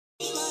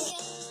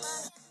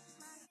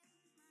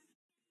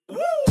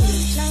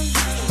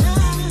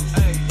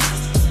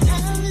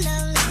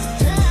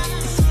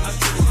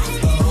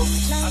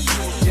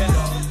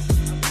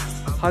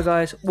Hi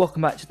guys,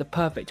 welcome back to the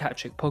Perfect Hat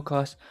Trick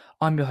podcast.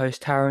 I'm your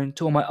host Taryn.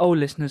 To all my old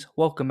listeners,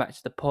 welcome back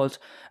to the pod,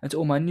 and to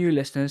all my new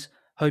listeners,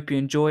 hope you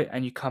enjoy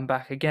and you come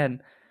back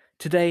again.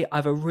 Today I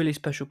have a really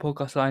special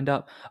podcast lined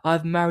up. I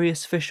have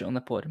Marius Fischer on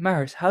the pod.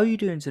 Marius, how are you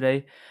doing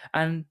today?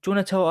 And do you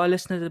want to tell our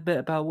listeners a bit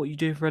about what you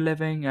do for a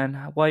living and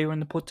why you're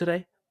on the pod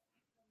today?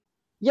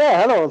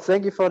 Yeah, hello.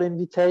 Thank you for the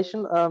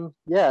invitation.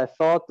 I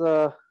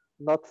thought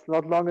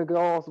not long ago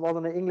I was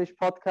on an English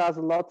podcast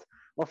a lot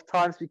of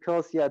times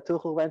because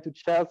Tuchel went to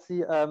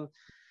Chelsea.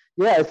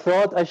 I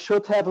thought I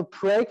should have a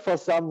break for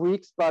some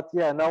weeks, but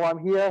now I'm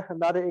here.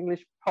 Another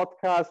English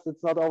podcast.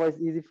 It's not always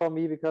easy for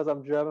me because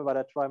I'm German, but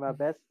I try my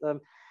best.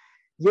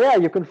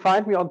 You can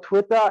find me on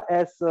Twitter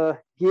as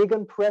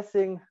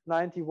Gegenpressing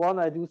 91.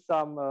 I do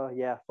some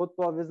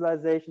football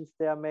visualizations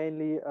there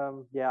mainly.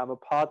 I'm a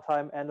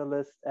part-time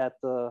analyst at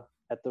the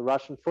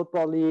Russian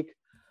Football League,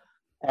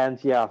 and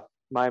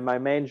my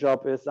main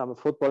job is I'm a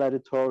football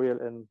editorial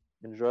in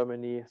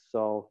Germany.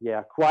 So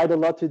quite a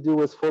lot to do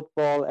with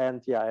football,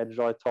 and I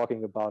enjoy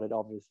talking about it,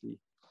 obviously.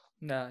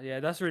 No, yeah,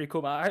 that's really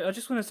cool. I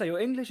just want to say your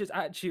English is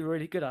actually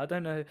really good. I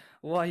don't know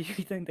why you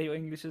think that your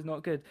English is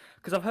not good,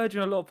 because I've heard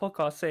you in a lot of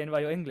podcasts saying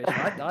about your English.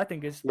 I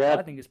think it's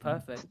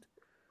perfect.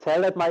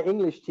 Tell that my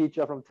English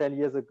teacher from 10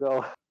 years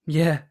ago.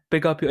 Yeah,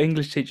 big up your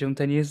English teacher from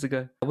 10 years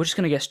ago. We're just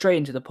going to get straight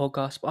into the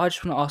podcast, but I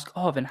just want to ask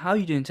Arvin, how are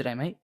you doing today,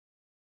 mate?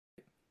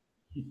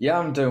 Yeah,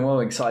 I'm doing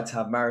well. Excited to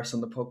have Marius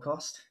on the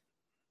podcast.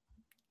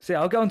 So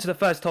I'll get on to the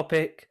first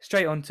topic,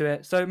 straight onto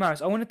it. So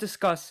Marius, I want to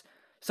discuss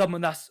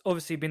someone that's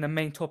obviously been the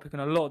main topic on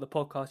a lot of the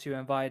podcasts you were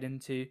invited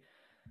into.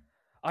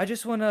 I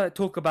just want to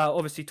talk about,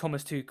 obviously,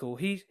 Thomas Tuchel.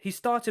 He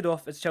started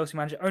off as Chelsea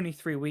manager only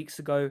 3 weeks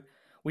ago.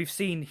 We've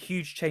seen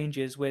huge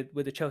changes with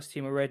the Chelsea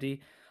team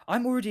already.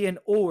 I'm already in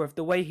awe of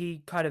the way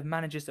he kind of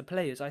manages the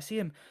players. I see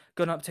him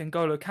going up to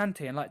N'Golo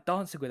Kante and like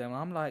dancing with him.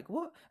 I'm like,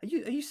 what? Are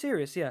you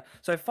serious? Yeah.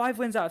 So 5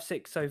 wins out of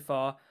 6 so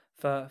far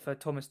for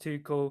Thomas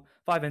Tuchel.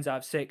 5 wins out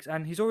of 6,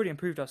 and he's already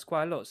improved us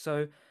quite a lot.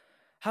 So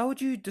how would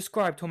you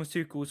describe Thomas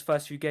Tuchel's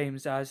first few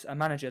games as a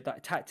manager,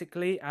 that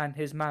tactically and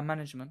his man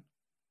management?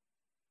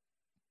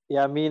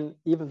 Yeah, I mean,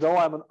 even though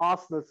I'm an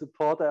Arsenal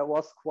supporter, I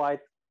was quite,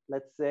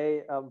 let's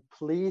say,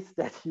 pleased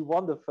that he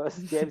won the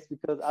first games,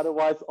 because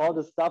otherwise all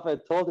the stuff I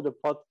told in the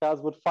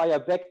podcast would fire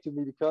back to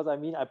me, because I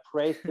mean, I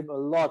praised him a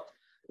lot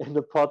in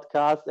the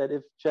podcast, and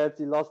if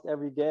Chelsea lost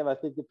every game, I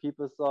think the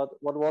people thought,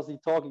 what was he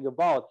talking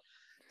about?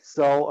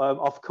 So,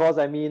 of course,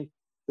 I mean,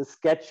 the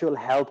schedule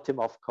helped him,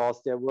 of course.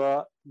 There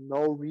were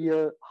no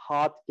real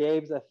hard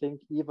games. I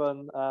think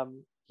even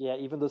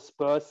the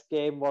Spurs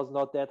game was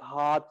not that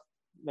hard.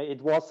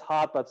 It was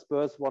hard, but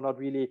Spurs were not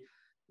really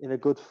in a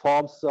good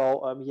form.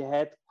 So he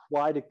had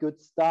quite a good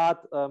start.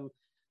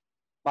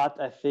 But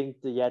I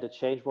think the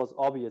change was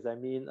obvious. I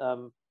mean,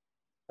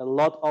 a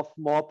lot of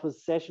more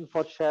possession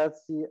for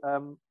Chelsea,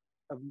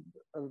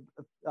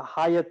 a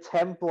higher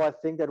tempo. I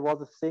think that was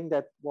a thing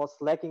that was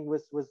lacking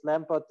with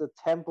Lampard, the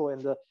tempo in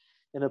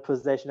the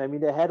possession. I mean,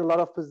 they had a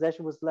lot of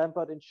possession with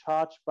Lampard in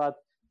charge, but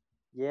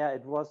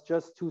it was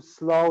just too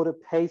slow. The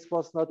pace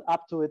was not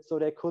up to it, so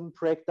they couldn't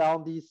break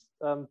down these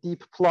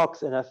deep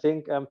blocks. And I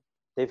think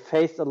they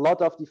faced a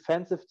lot of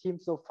defensive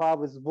teams so far,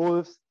 with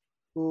Wolves,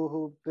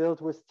 who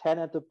built with 10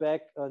 at the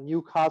back,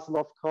 Newcastle,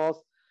 of course.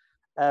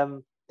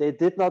 They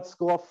did not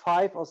score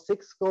 5 or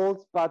 6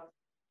 goals, but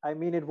I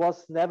mean, it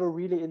was never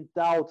really in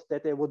doubt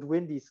that they would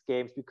win these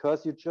games,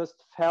 because you just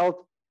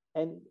felt,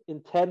 and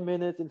in 10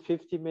 minutes, in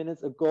 15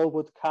 minutes, a goal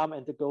would come,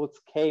 and the goals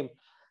came.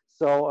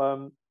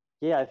 So,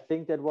 I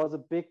think that was a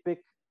big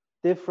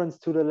difference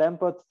to the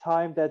Lampard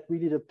time, that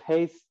really the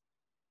pace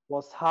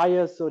was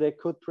higher, so they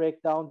could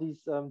break down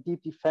these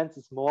deep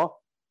defenses more.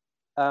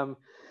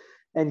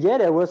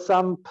 There were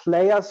some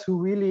players who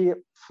really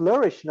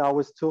flourish now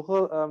with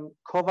Tuchel.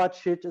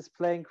 Kovacic is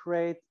playing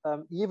great.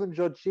 Even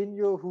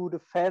Jorginho, who the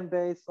fan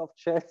base of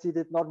Chelsea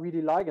did not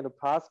really like in the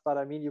past, but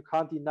I mean, you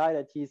can't deny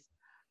that he's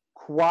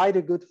quite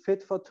a good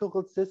fit for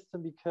Tuchel's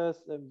system, because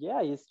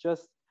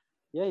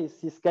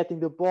he's getting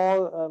the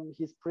ball.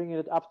 He's bringing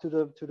it up to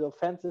the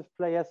offensive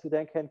players, who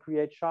then can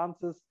create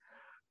chances.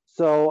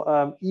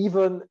 So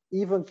even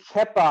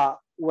Kepa,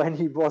 when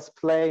he was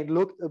playing,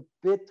 looked a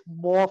bit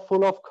more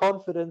full of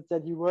confidence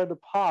than he were in the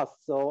past.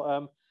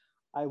 So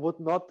I would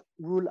not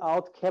rule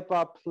out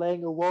Kepa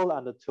playing a role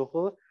under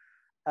Tuchel.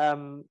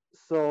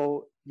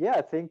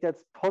 I think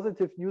that's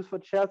positive news for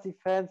Chelsea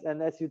fans.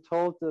 And as you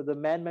told, the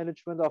man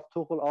management of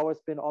Tuchel always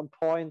been on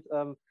point.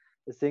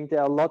 I think there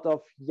are a lot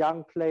of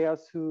young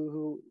players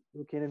who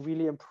can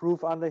really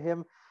improve under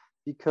him,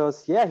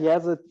 because he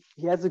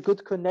has a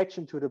good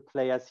connection to the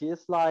players. He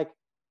is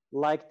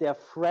like their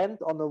friend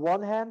on the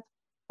one hand,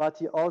 but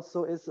he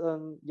also is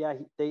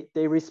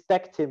they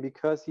respect him,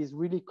 because he's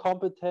really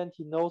competent.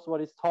 He knows what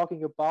he's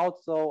talking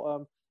about.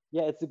 So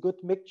it's a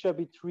good mixture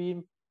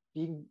between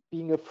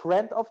being a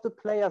friend of the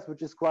players,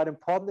 which is quite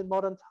important in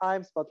modern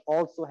times, but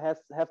also have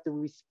the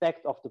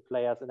respect of the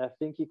players. And I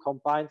think he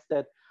combines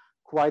that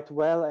quite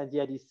well. And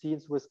these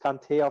scenes with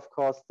Kante, of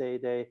course,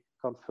 they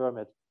confirm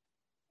it.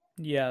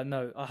 Yeah,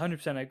 no,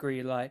 100%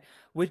 agree. Like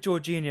with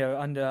Jorginho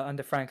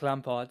under Frank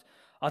Lampard,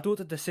 I thought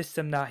that the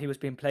system that he was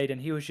being played in,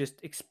 he was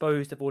just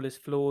exposed of all his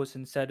flaws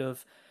instead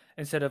of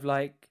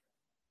like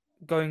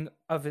going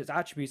of his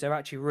attributes. They're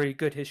actually really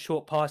good. His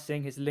short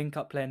passing, his link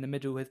up play in the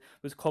middle with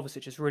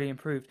Kovacic has really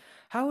improved.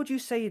 How would you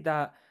say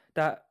that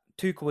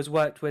Tuchel has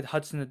worked with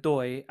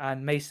Hudson-Odoi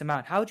and Mason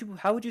Mount? How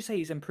would you say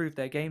he's improved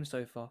their game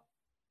so far?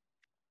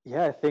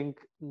 Yeah, I think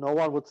no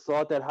one would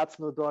thought that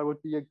Hudson-Odoi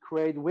would be a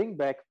great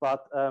wingback,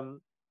 but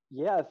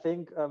yeah, I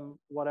think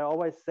what I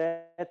always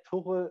said,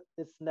 Tuchel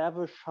is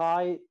never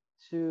shy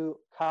to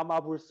come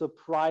up with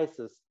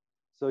surprises.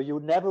 So you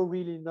never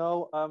really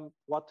know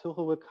what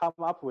Tuchel will come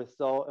up with.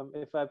 So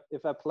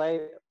if I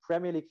play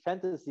Premier League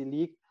Fantasy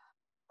League,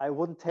 I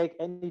wouldn't take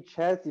any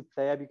Chelsea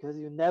player because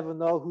you never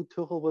know who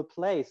Tuchel will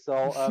play.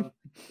 So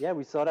yeah,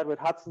 we saw that with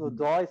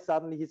Hudson-Odoi.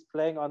 Suddenly he's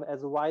playing on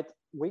as a right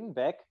wing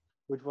back,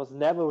 which was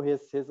never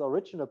his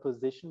original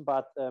position.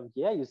 But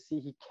yeah, you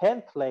see he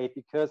can play it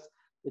because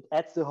it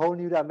adds a whole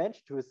new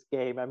dimension to his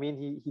game. I mean,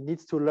 he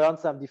needs to learn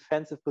some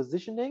defensive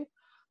positioning,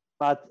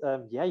 but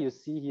yeah, you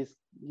see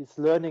he's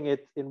learning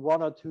it in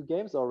 1 or 2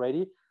 games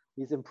already.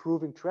 He's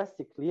improving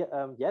drastically.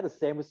 Yeah, the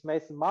same with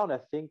Mason Mount. I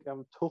think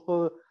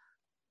Tuchel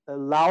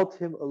allowed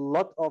him a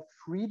lot of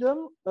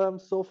freedom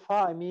so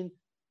far. I mean,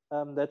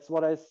 that's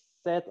what I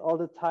said all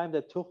the time,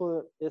 that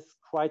Tuchel is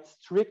quite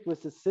strict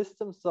with the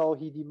system. So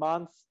he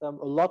demands a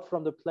lot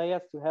from the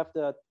players to have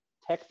the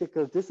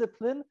tactical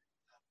discipline.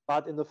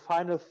 But in the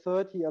final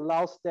third, he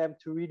allows them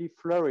to really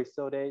flourish.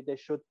 So they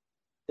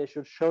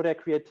should show their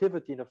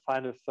creativity in the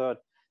final third.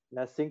 And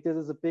I think this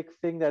is a big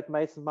thing that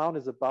Mason Mount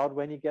is about.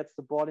 When he gets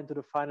the ball into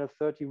the final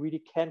third, he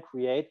really can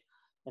create.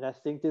 And I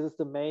think this is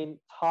the main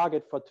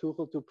target for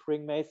Tuchel, to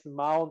bring Mason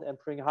Mount and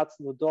bring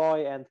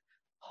Hudson-Odoi and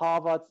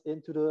Havertz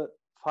into the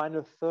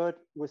final third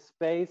with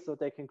space so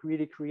they can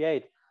really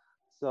create.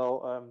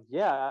 So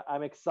yeah,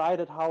 I'm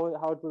excited how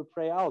it will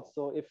play out.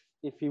 So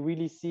if he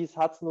really sees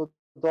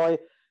Hudson-Odoi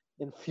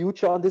in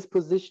future on this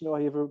position,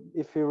 or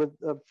if he will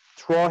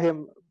draw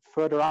him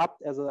further up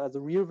as a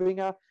real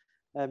winger,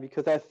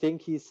 because I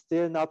think he's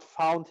still not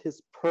found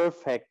his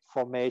perfect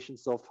formation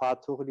so far.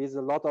 Tuchel is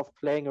a lot of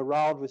playing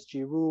around with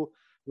Giroud,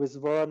 with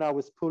Werner,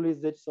 with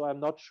Pulisic. So I'm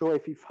not sure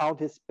if he found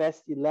his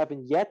best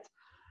 11 yet.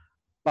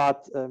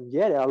 But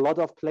yeah, there are a lot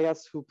of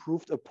players who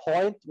proved a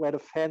point where the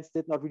fans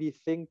did not really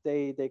think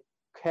they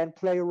can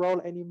play a role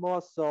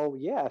anymore. So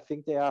yeah, I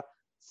think there are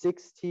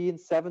 16,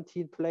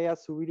 17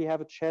 players who really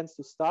have a chance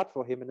to start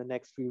for him in the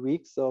next 3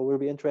 weeks. So it will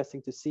be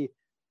interesting to see.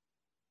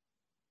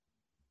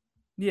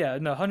 Yeah,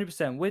 no,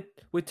 100%. With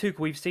Tuchel,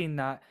 we've seen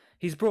that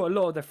he's brought a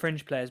lot of the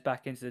fringe players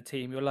back into the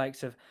team. Your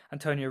likes of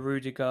Antonio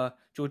Rudiger,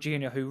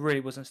 Jorginho, who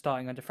really wasn't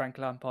starting under Frank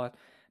Lampard.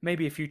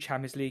 Maybe a few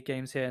Champions League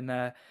games here and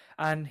there.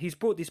 And he's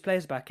brought these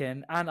players back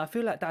in. And I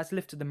feel like that's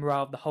lifted the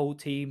morale of the whole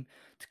team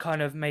to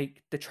kind of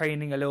make the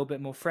training a little bit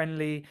more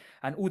friendly,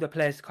 and all the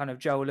players to kind of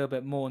gel a little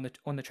bit more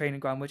on the training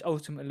ground, which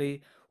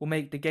ultimately will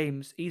make the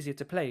games easier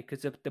to play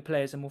because the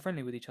players are more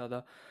friendly with each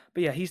other.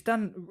 But yeah, he's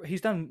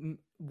done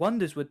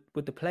wonders with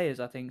the players,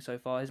 I think, so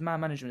far. His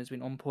man management has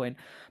been on point.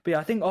 But yeah,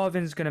 I think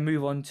Arvin's going to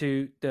move on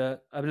to a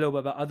little bit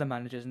about other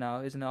managers now,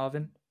 isn't it,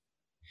 Arvin?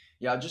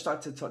 Yeah, I'd just like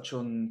to touch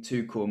on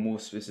Tuchel, more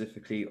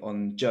specifically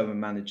on German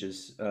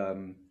managers,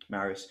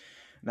 Marius.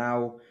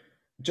 Now,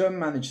 German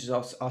managers,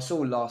 I saw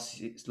last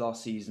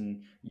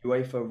season,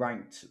 UEFA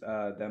ranked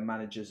their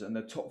managers, and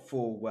the top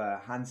 4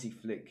 were Hansi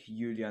Flick,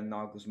 Julian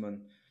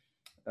Nagelsmann,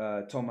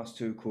 Thomas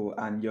Tuchel,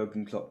 and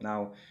Jurgen Klopp.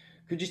 Now,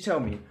 could you tell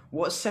me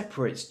what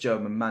separates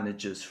German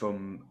managers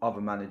from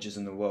other managers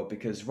in the world?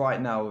 Because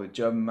right now,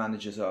 German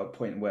managers are at a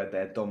point where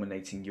they're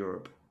dominating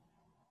Europe.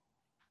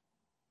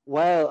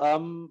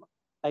 Well,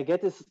 I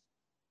get this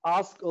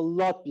asked a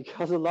lot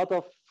because a lot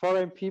of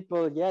foreign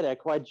people, yeah, they're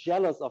quite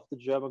jealous of the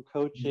German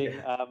coaching,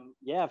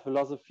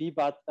 philosophy.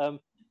 But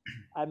I'm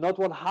not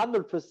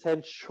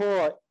 100%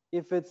 sure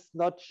if it's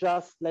not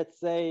just, let's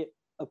say,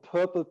 a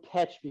purple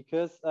patch,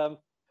 because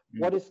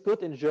what is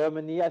good in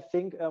Germany, I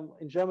think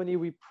in Germany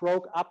we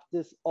broke up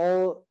this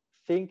all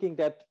thinking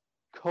that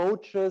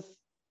coaches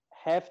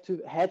had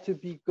to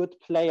be good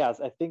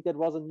players. I think that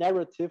was a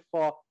narrative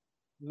for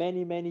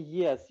many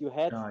years. You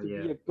had to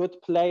be a good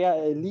player,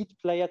 an elite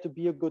player, to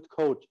be a good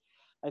coach.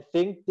 I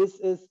think this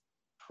is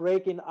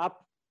breaking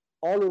up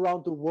all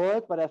around the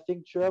world, but I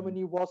think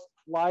Germany was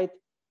quite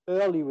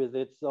early with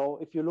it. So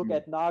if you look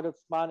at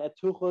Nagelsmann, at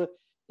Tuchel,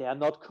 they are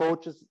not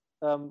coaches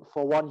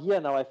for 1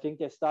 year now. I think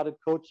they started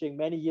coaching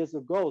many years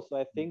ago. So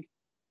I think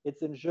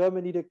it's in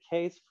Germany the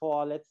case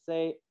for, let's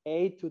say,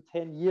 8 to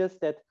 10 years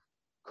that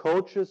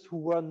coaches who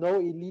were no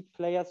elite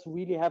players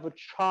really have a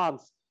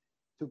chance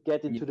to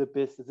get into the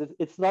business.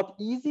 It's not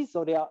easy.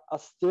 So there are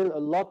still a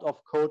lot of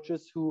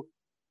coaches who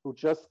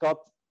just got,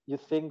 you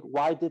think,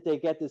 why did they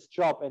get this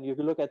job? And you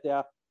look at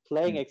their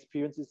playing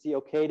experience, you see,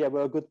 okay, they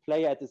were a good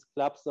player at this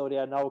club, so they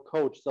are now a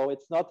coach. So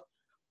it's not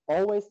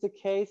always the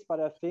case, but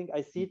I think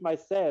I see it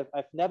myself.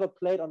 I've never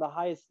played on the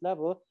highest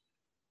level,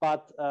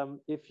 but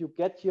if you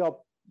get your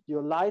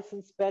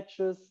license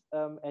badges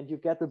and you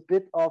get a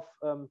bit of,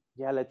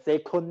 let's say,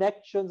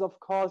 connections, of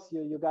course,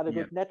 you got a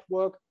good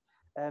network.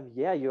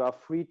 yeah, you are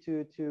free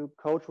to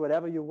coach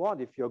whatever you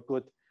want if you're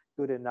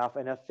good enough.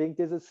 And I think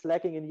this is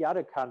lacking in the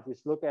other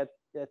countries. Look at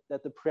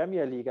the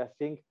Premier League. I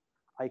think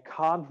I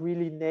can't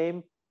really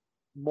name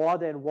more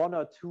than one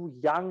or two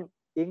young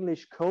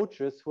English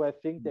coaches who I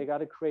think they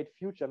got a great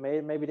future.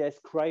 Maybe there's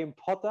Graham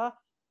Potter,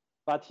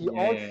 but he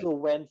Yeah. also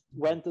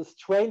went a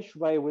strange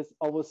way with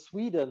over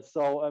Sweden.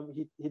 So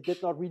he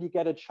did not really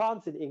get a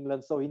chance in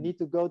England. So he need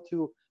to go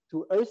to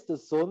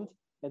Östersund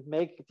and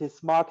make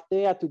his mark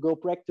there to go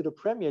back to the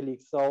Premier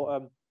League.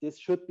 So this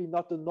should be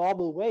not the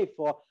normal way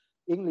for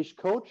English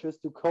coaches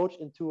to coach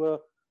into a,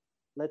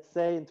 let's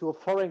say, into a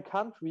foreign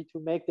country to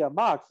make their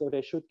mark. So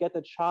they should get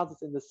the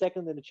chances in the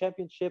second in the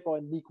championship or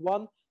in League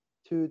One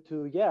to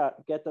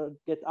get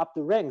up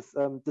the ranks.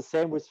 The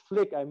same with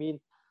Flick. I mean,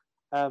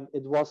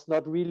 it was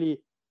not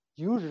really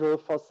usual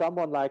for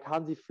someone like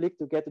Hansi Flick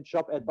to get a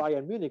job at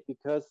Bayern Munich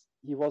because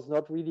he was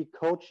not really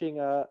coaching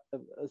a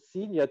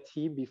senior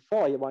team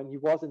before. When he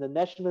was in the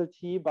national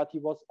team, but he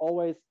was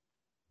always,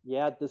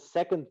 the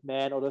second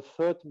man or the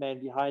third man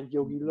behind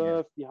Jogi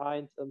Löw,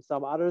 behind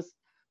some others.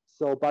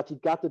 So, but he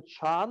got a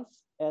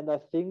chance, and I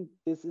think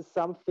this is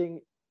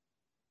something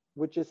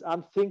which is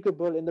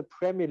unthinkable in the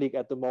Premier League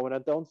at the moment. I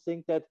don't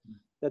think that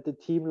the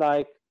team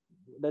like,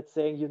 let's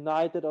say,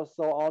 United or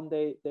so on,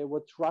 they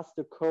would trust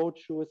a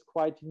coach who is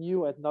quite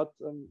new and not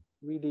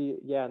really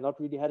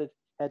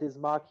had his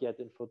mark yet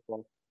in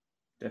football.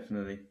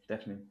 Definitely.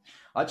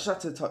 I just had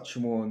to touch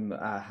more on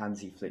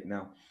Hansi Flick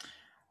now.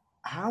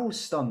 How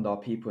stunned are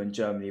people in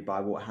Germany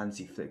by what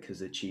Hansi Flick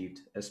has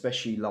achieved,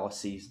 especially last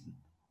season?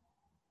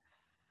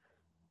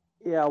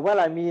 Yeah, well,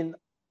 I mean,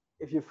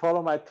 if you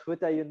follow my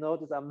Twitter, you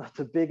notice I'm not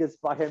the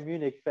biggest Bayern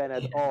Munich fan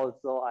at all.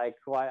 So I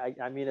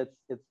mean,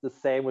 it's the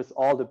same with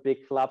all the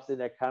big clubs in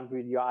their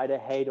country. You either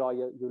hate or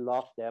you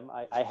love them.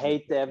 I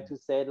hate them, to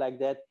say it like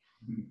that.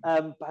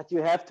 But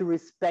you have to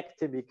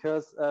respect him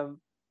because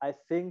I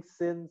think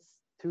since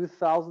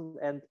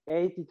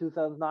 2080,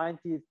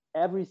 2090,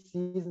 every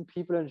season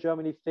people in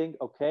Germany think,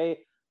 okay,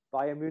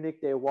 Bayern Munich,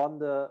 they won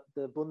the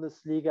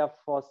Bundesliga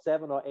for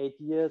 7 or 8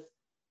 years.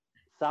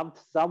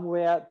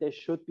 Somewhere there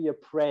should be a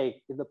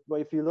break.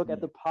 If you look at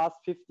the past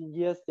 15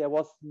 years, there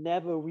was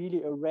never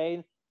really a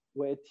reign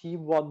where a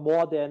team won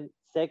more than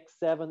 6,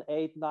 7,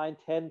 8, 9,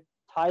 10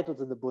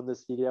 titles in the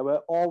Bundesliga. There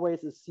were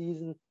always a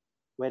season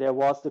where there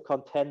was the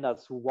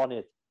contenders who won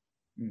it.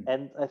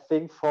 And I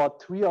think for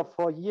 3 or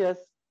 4 years,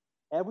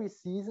 every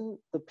season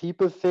the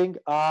people think,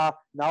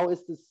 now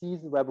is the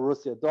season where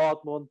Borussia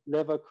Dortmund,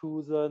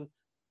 Leverkusen,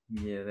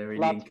 they're really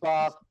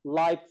Gladbach,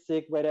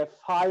 Leipzig, where they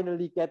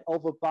finally get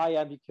over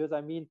Bayern, because I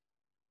mean,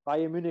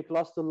 Bayern Munich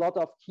lost a lot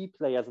of key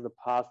players in the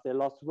past. They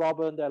lost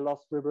Robben, they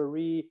lost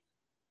Ribéry,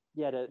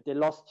 they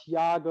lost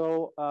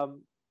Thiago.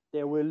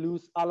 They will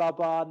lose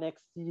Alaba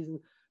next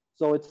season.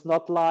 So it's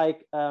not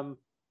like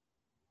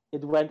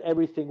it went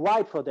everything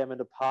right for them in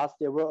the past.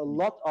 There were a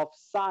lot of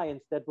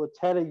signs that were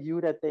telling you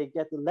that they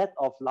get a let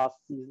off last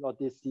season or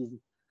this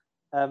season.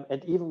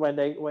 And even when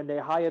they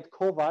hired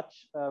Kovac,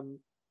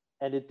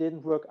 and it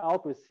didn't work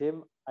out with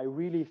him, I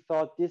really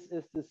thought this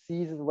is the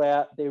season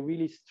where they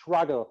really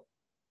struggle.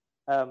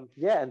 And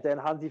then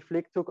Hansi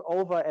Flick took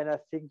over, and I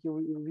think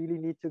you really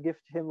need to give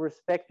him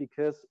respect,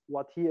 because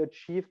what he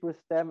achieved with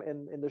them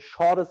in the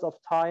shortest of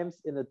times,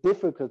 in a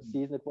difficult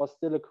season, it was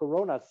still a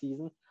Corona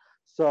season,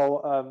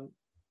 so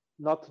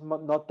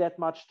not that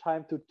much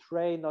time to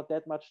train, not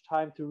that much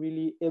time to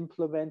really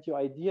implement your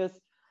ideas,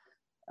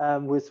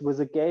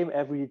 with a game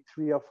every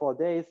 3 or 4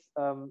 days.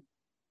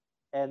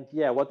 And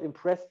what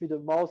impressed me the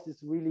most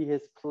is really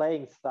his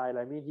playing style.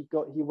 I mean,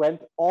 he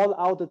went all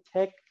out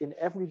attack in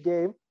every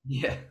game.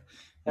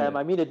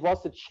 I mean, it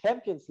was the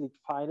Champions League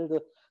final,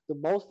 the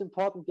most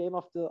important game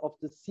of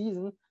the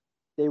season.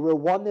 They were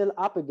 1-0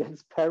 up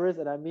against Paris,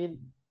 and I mean,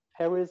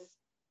 Paris'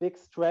 big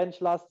strength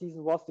last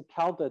season was the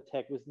counter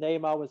attack with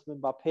Neymar, with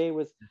Mbappe,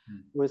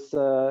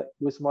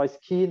 with Moise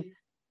Kean.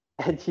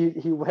 And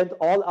he went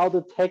all out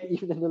attack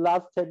even in the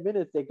last 10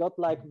 minutes. They got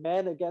like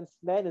man against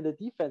man in the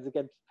defense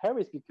against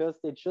Paris, because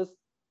they just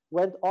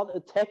went on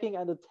attacking.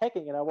 And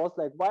I was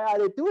like, why are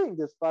they doing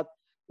this? But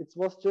it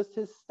was just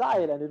his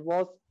style, and it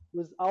was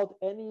without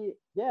any,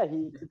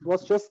 it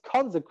was just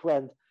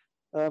consequent.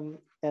 You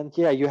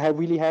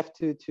really have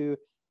to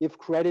give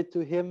credit to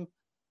him.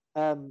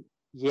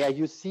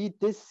 You see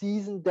this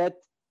season that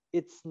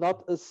it's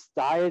not a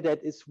style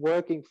that is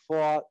working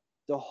for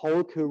the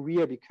whole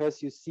career,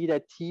 because you see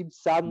that teams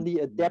suddenly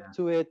adapt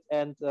to it,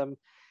 and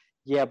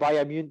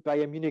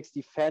Bayern Munich's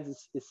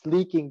defense is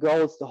leaking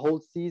goals the whole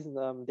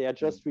season. They are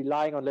just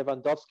relying on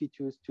Lewandowski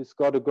to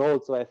score the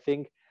goal. So I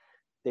think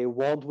they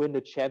won't win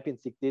the Champions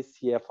League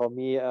this year. For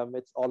me,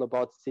 it's all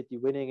about City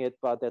winning it,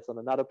 but that's on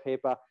another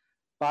paper.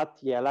 But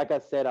like I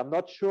said, I'm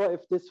not sure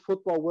if this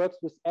football works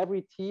with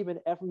every team in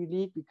every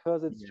league,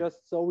 because it's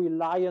just so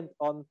reliant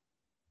on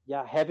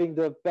having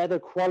the better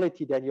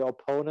quality than your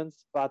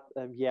opponents. But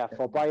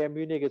for Bayern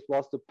Munich, it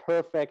was the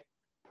perfect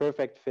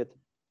fit.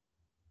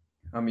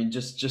 I mean,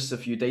 just a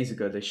few days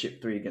ago, they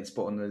shipped 3 against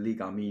bottom of the league,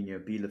 Arminia,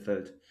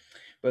 Bielefeld.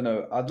 But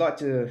no, I'd like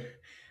to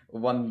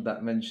one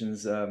that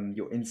mentions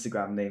your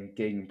Instagram name,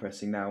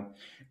 Gegenpressing. Now,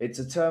 it's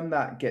a term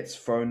that gets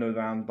thrown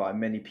around by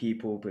many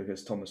people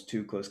because Thomas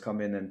Tuchel has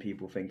come in and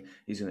people think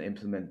he's going to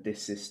implement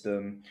this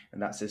system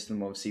and that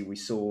system. Obviously, we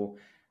saw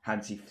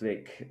Hansi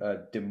Flick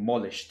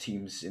demolish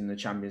teams in the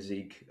Champions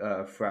League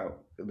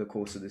throughout the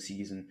course of the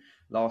season,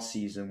 last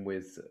season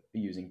with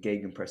using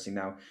Gegenpressing.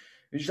 Now,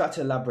 would you like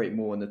to elaborate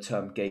more on the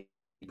term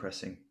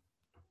Gegenpressing?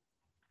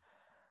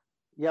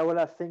 Yeah, well,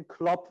 I think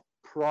Klopp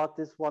brought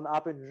this one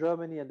up in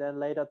Germany and then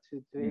later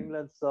to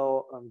England.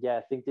 So yeah,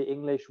 I think the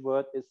English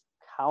word is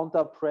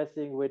counter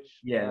pressing, which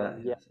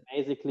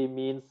basically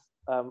means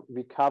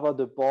recover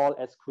the ball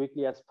as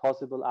quickly as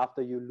possible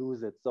after you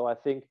lose it. So I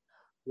think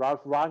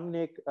Ralf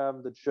Rangnick,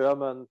 the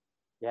German,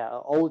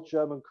 old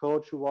German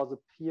coach who was a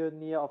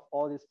pioneer of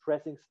all this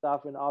pressing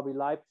stuff in RB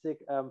Leipzig.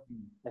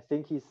 I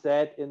think he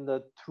said in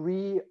the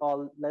 3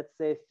 or let's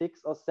say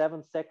 6 or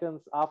 7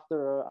 seconds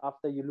after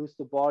you lose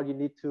the ball, you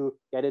need to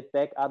get it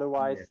back.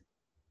 Otherwise,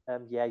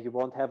 you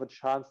won't have a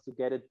chance to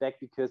get it back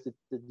because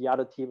the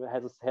other team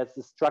has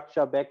the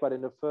structure back. But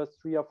in the first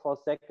 3 or 4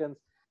 seconds,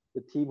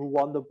 the team who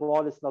won the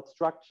ball is not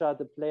structured.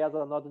 The players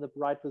are not in the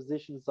right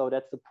position. So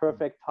that's the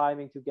perfect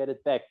timing to get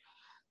it back.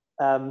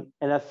 And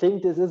I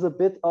think this is a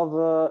bit of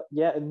a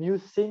new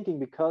thinking,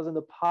 because in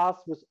the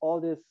past with all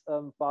this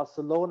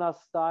Barcelona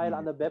style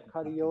under Pep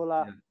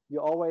Guardiola, you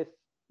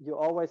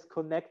always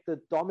connected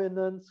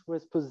dominance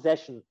with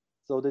possession.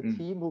 So the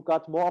team who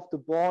got more of the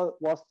ball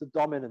was the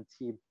dominant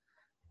team.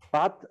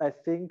 But I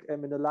think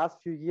in the last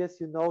few years,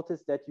 you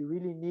notice that you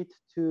really need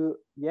to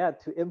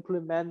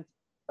implement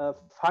a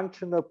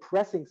functional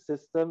pressing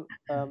system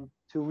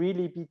to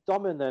really be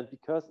dominant.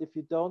 Because if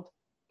you don't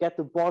get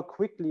the ball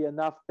quickly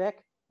enough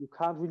back, you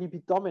can't really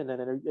be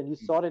dominant. And you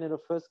saw that in the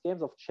first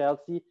games of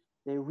Chelsea.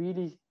 They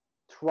really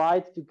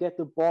tried to get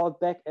the ball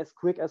back as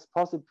quick as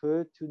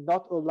possible to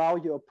not allow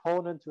your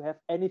opponent to have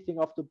anything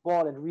of the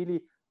ball and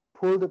really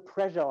pull the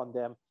pressure on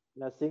them.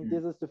 And I think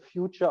this is the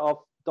future of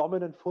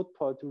dominant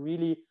football, to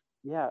really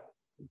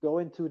go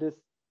into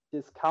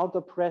this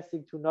counter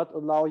pressing to not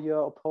allow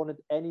your opponent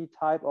any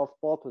type of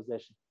ball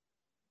possession.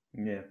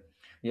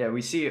 Yeah,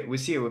 we see it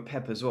with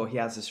Pep as well. He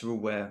has this rule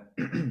where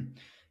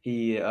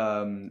he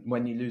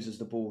when he loses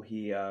the ball,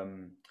 he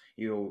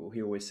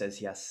always says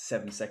he has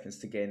 7 seconds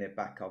to gain it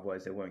back,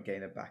 otherwise they won't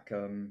gain it back.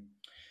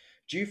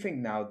 Do you think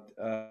now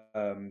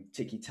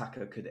Tiki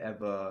Taka could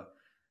ever,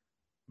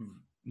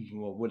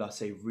 well, would I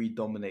say,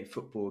 redominate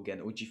football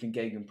again, or do you think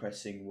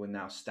gegenpressing will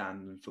now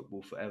stand in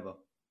football forever?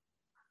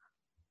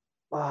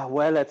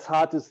 Well, it's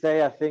hard to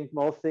say. I think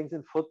most things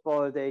in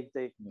football, they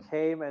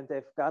came and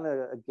they've gone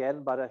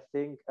again. But I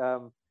think,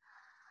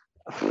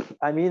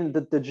 I mean,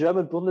 the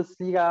German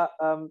Bundesliga,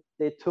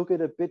 they took it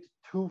a bit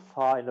too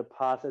far in the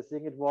past. I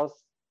think it was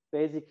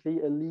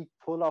basically a league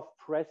full of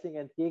pressing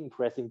and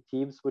gegenpressing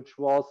teams, which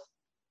was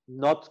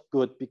not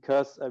good,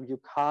 because you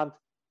can't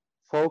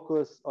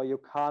focus or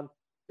you can't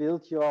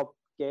build your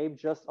game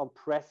just on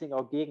pressing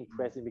or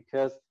gegenpressing,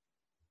 because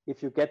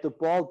if you get the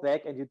ball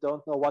back and you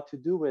don't know what to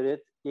do with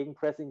it,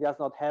 gegenpressing does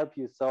not help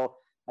you. So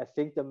I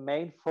think the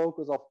main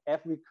focus of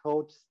every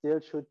coach still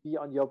should be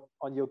on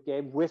your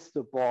game with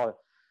the ball,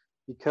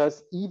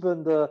 because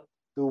even the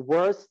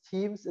worst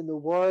teams in the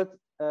world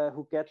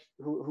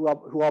who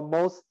are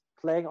most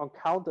playing on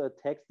counter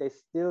attacks, they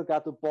still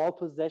got the ball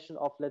possession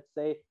of, let's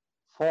say,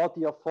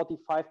 40 or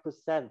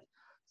 45%.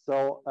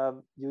 So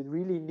you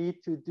really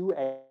need to do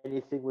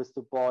anything with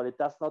the ball. It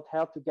does not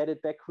help to get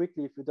it back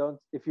quickly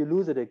if you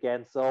lose it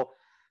again. So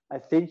I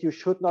think you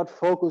should not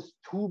focus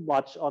too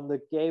much on the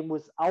game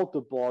without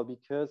the ball,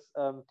 because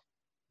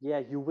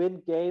you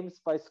win games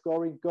by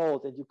scoring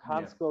goals, and you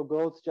can't score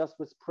goals just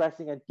with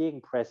pressing and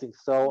gegenpressing.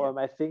 So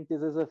I think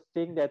this is a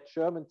thing that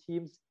German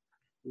teams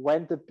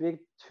went a bit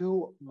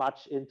too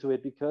much into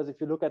it, because if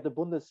you look at the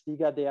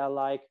Bundesliga, they are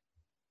like,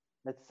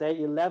 let's say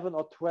 11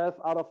 or 12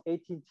 out of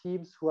 18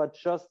 teams who are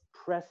just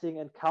pressing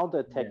and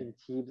counter-attacking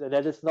teams. And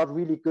that is not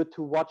really good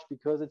to watch,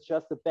 because it's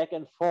just a back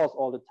and forth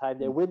all the time.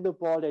 They win the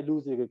ball, they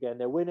lose it again.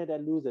 They win it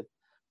and lose it.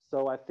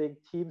 So I think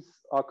teams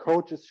or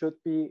coaches should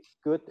be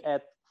good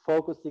at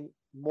focusing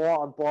more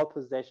on ball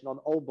possession, on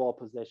own ball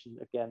possession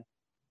again.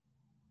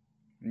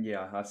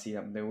 Yeah, I see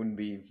that. There wouldn't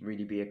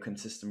really be a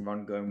consistent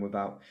run going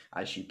without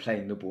actually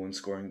playing the ball and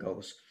scoring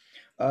goals.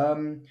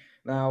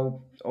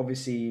 Now,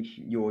 obviously,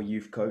 you're a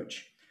youth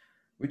coach.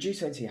 Would you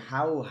say to you,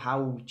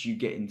 how do you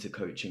get into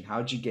coaching?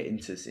 How do you get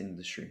into this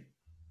industry?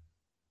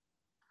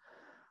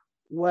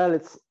 Well,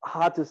 it's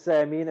hard to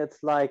say. I mean, it's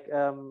like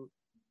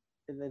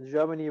in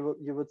Germany,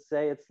 you would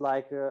say it's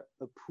like a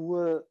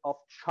pool of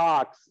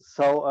sharks.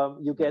 So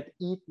you get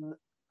eaten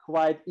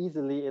quite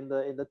easily in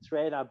the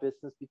trainer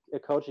business,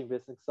 coaching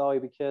business. Sorry,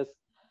 because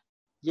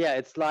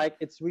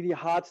it's really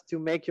hard to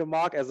make your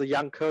mark as a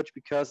young coach,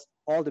 because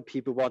all the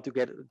people want to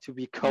get to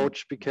be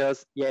coach,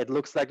 because it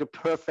looks like a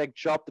perfect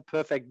job, the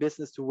perfect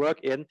business to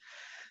work in.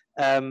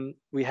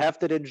 We have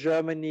that in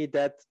Germany,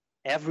 that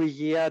every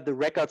year the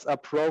records are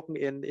broken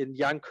in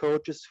young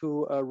coaches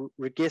who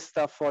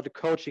register for the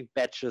coaching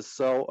batches.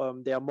 So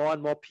there are more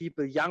and more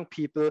people, young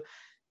people,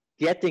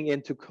 getting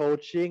into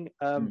coaching.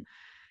 Mm.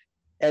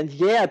 And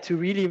yeah, to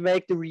really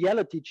make the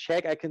reality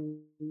check, I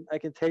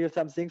can tell you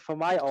something from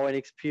my own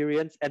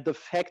experience and the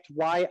fact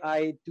why I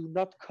do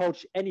not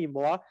coach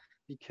anymore.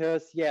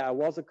 Because yeah, I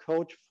was a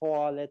coach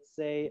for, let's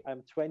say,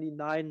 I'm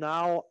 29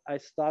 now. I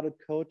started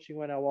coaching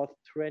when I was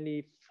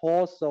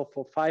 24, so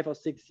for 5 or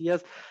 6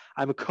 years,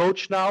 I'm a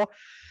coach now.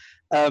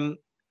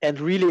 And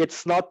really,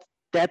 it's not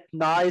that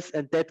nice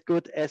and that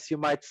good as you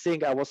might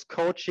think. I was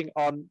coaching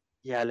on,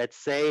 yeah, let's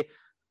say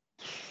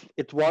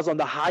it was on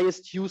the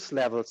highest youth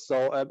level. So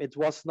it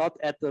was not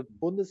at the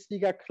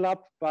Bundesliga club,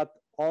 but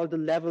all the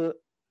level,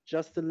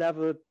 just the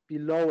level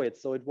below it.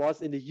 So it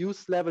was in the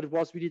youth level. It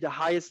was really the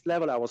highest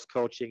level I was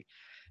coaching.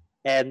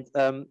 And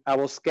I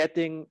was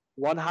getting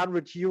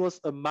 100 euros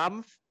a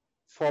month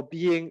for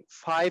being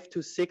 5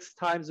 to 6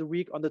 times a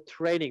week on the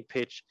training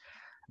pitch.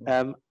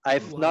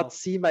 I've not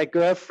seen my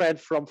girlfriend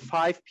from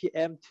 5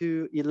 p.m.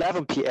 to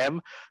 11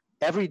 p.m.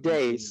 every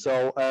day.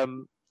 So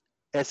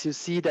as you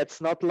see, that's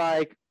not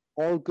like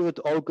all good,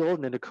 all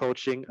golden in the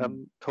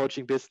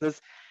coaching business.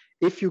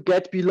 If you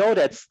get below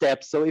that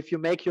step, so if you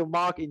make your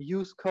mark in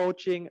youth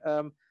coaching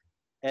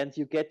and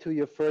you get to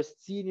your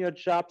first senior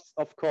jobs,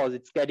 of course,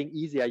 it's getting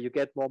easier. You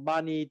get more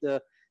money.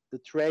 The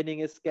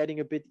training is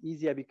getting a bit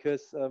easier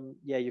because,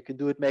 you can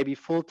do it maybe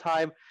full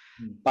time.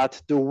 But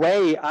the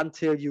way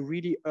until you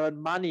really earn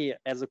money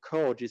as a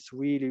coach is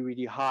really,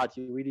 really hard.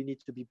 You really need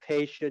to be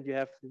patient. You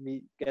have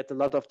to get a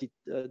lot of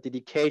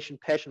dedication,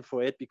 passion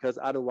for it, because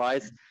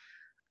otherwise,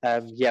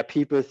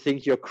 people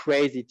think you're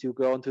crazy to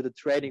go onto the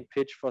training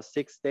pitch for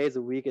 6 days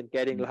a week and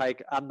getting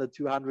like under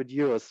 200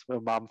 euros a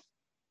month.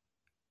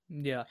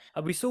 Yeah,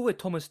 and we saw with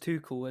Thomas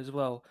Tuchel as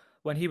well.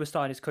 When he was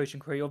starting his coaching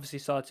career,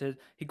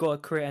 he got a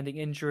career-ending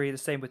injury, the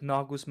same with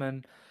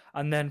Nagelsmann.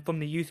 And then from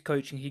the youth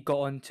coaching, he got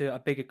onto a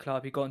bigger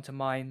club. He got into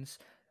Mainz.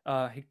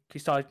 He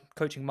started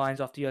coaching Mainz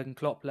after Jurgen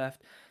Klopp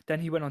left. Then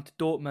he went on to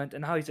Dortmund,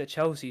 and now he's at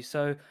Chelsea.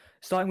 So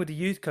starting with the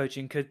youth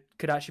coaching could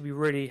actually be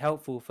really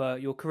helpful for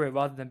your career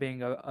rather than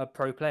being a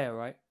pro player,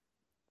 right?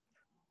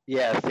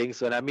 Yeah, I think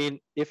so. And I mean,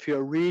 if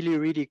you're really,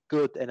 really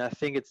good, and I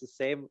think it's the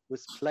same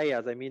with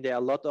players. I mean, there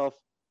are a lot of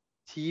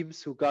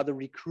teams who got a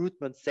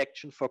recruitment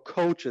section for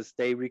coaches.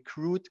 They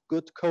recruit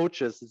good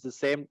coaches. It's the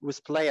same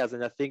with players.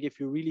 And I think if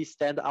you really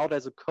stand out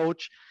as a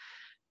coach,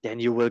 then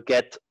you will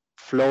get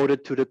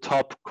floated to the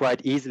top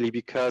quite easily,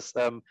 because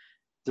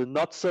the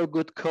not so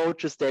good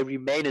coaches, they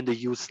remain in the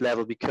youth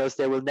level because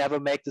they will never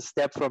make the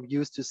step from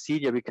youth to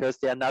senior because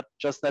they are not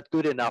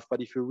good enough.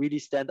 But if you really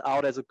stand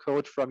out as a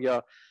coach from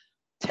your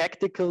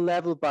tactical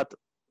level, but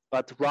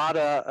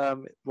rather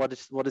what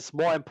is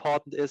more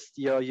important is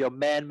your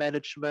man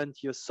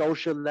management, your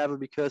social level,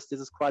 because this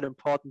is quite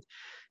important.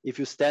 If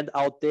you stand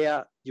out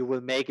there, you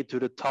will make it to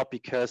the top,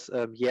 because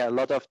a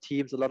lot of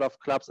teams, a lot of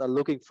clubs are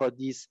looking for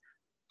these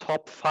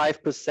top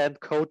 5%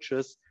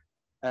 coaches.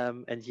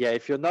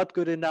 If you're not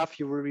good enough,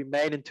 you will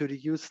remain into the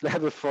youth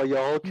level for your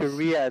whole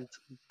career and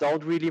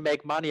don't really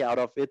make money out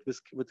of it,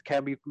 which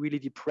can be really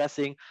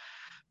depressing.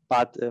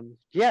 But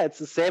it's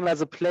the same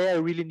as a player.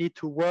 You really need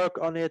to work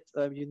on it.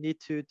 You need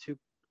to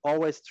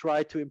always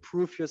try to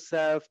improve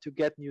yourself, to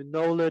get new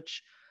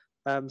knowledge.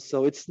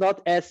 So it's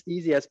not as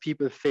easy as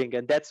people think.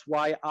 And that's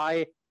why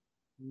I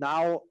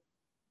now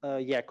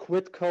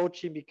quit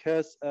coaching,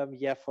 because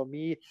for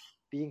me,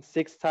 being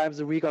 6 times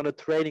a week on a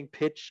training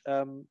pitch,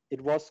 it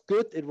was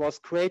good. It was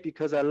great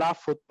because I love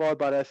football,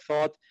 but I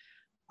thought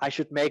I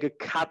should make a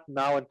cut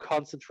now and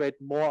concentrate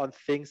more on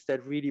things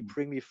that really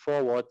bring me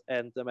forward.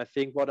 And I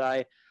think what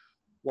I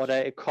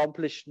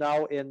accomplished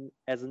now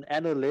as an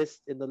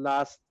analyst in the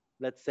last,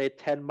 let's say,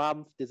 10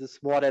 months, this is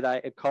more that I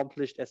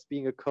accomplished as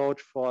being a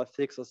coach for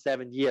 6 or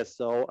 7 years.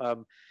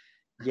 So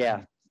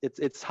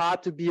it's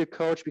hard to be a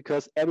coach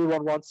because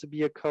everyone wants to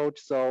be a coach.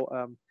 So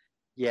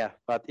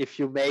but if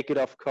you make it,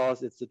 of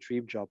course, it's a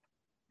dream job.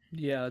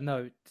 Yeah,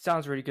 no,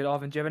 sounds really good.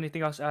 Arvin, do you have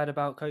anything else to add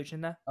about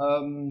coaching there?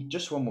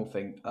 Just one more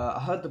thing.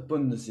 I heard the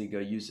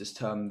Bundesliga use this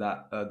term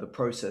that the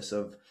process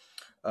of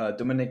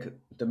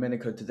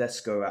Domenico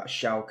Tedesco at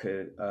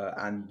Schalke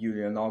and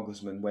Julian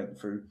Nagelsmann went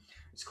through.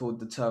 It's called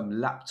the term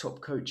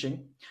laptop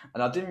coaching,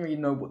 and I didn't really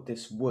know what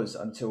this was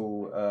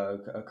until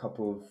a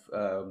couple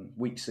of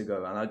weeks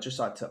ago. And I'd just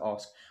like to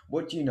ask,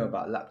 what do you know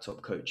about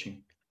laptop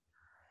coaching?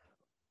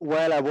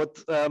 Well, I would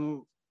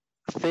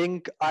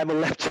think I'm a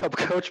laptop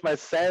coach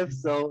myself.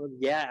 So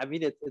I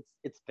mean,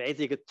 it's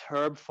basically a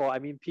term for. I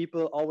mean,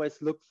 people always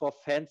look for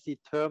fancy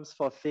terms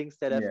for things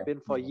that have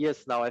been for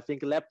years now. I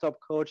think a laptop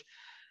coach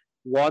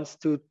wants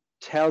to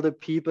tell the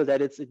people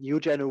that it's a new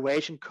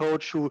generation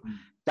coach who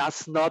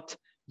does not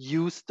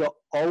use the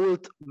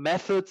old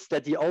methods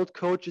that the old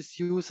coaches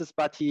uses,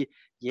 but he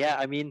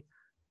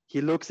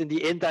looks in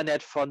the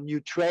internet for new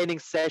training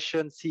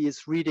sessions. He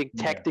is reading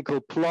tactical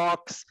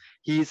blogs.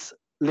 He's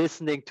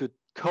listening to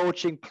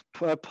coaching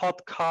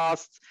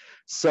podcasts.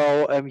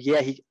 So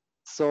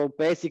so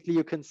basically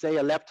you can say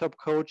a laptop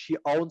coach, he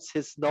owns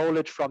his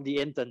knowledge from the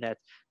internet,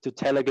 to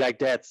tell it like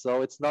that.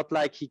 So it's not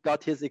like he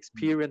got his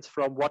experience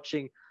from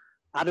watching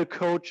other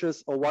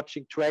coaches or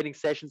watching training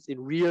sessions in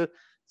real.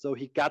 So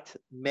he got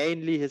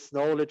mainly his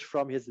knowledge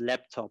from his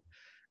laptop,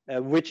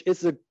 which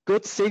is a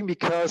good thing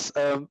because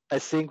I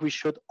think we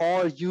should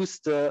all use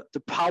the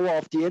power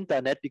of the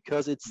internet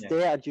because it's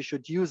there and you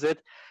should use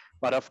it.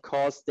 But of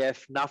course,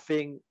 there's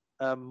nothing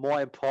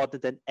more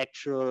important than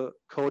actual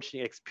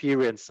coaching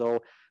experience. So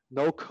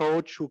no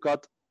coach who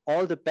got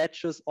all the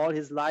badges, all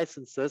his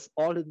licenses,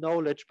 all the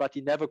knowledge, but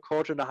he never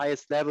coached on the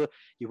highest level,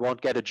 he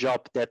won't get a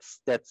job.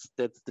 That's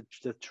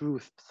the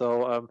truth.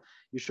 So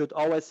you should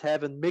always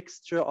have a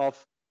mixture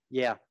of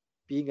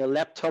being a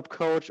laptop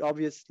coach,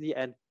 obviously,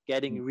 and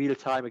getting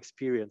real-time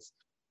experience.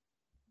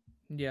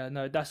 Yeah,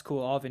 no, that's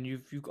cool, Arvin.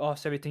 You've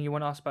asked everything you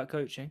want to ask about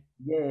coaching.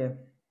 Yeah.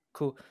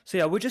 Cool. So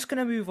yeah, we're just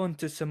gonna move on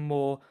to some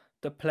more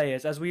the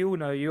players. As we all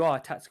know, you are a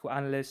tactical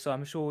analyst, so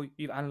I'm sure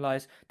you've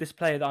analysed this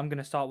player that I'm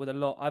gonna start with a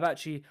lot. I've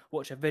actually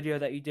watched a video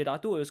that you did. I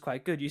thought it was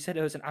quite good. You said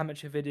it was an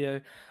amateur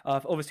video,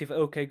 obviously for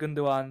OK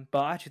Gundogan, but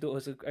I actually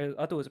thought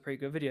it was a pretty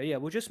good video. Yeah,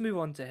 we'll just move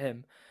on to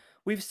him.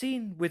 We've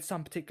seen with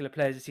some particular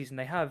players this season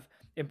they have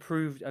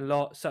improved a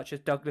lot, such as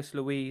Douglas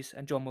Luiz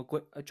and John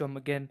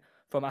McGinn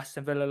from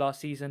Aston Villa last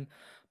season.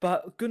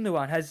 But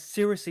Gundogan has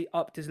seriously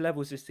upped his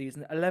levels this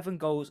season, 11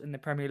 goals in the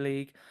Premier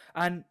League,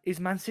 and is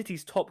Man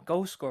City's top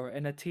goal scorer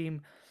in a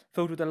team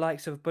filled with the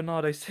likes of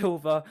Bernardo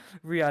Silva,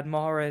 Riyad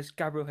Mahrez,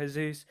 Gabriel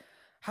Jesus.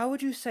 How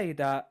would you say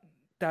that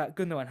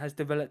Gundogan has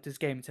developed his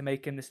game to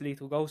make him this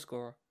lethal goal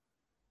scorer?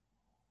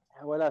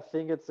 Well, I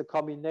think it's a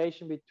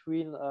combination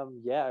between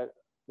a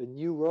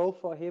new role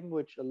for him,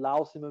 which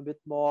allows him a bit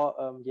more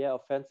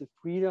offensive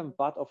freedom,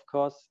 but of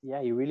course,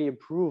 he really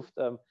improved.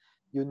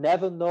 You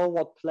never know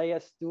what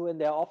players do in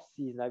their off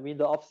season. I mean,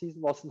 the off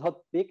season was not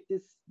big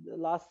this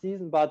last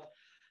season, but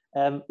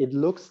it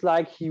looks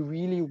like he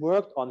really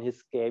worked on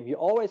his game. He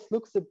always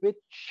looks a bit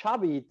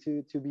chubby,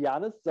 to be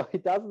honest. So he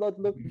does not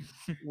look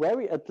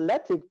very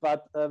athletic,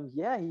 but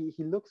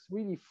he looks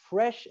really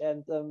fresh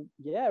and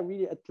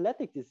really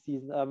athletic this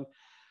season.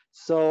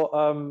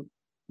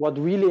 What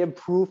really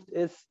improved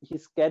is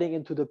he's getting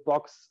into the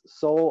box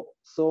so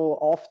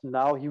often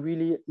now. He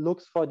really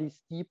looks for these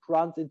deep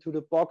runs into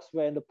the box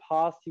where in the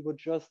past he would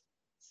just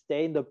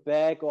stay in the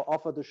back or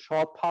offer the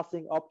short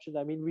passing option.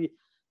 I mean,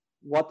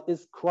 what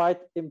is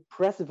quite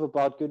impressive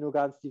about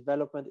Gundogan's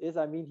development is,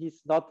 I mean,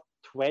 he's not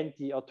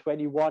 20 or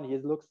 21. He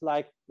looks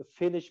like a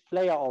finished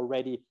player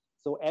already.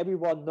 So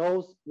everyone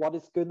knows what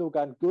is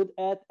Gundogan good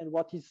at and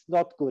what he's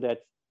not good at.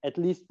 At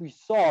least we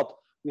thought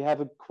we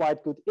have a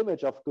quite good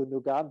image of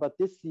Gundogan, but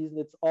this season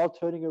it's all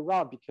turning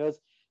around because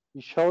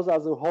he shows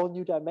us a whole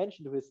new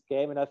dimension to his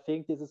game. And I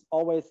think this is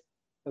always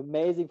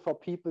amazing for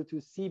people to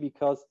see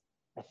because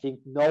I think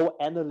no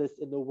analyst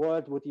in the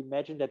world would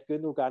imagine that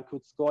Gundogan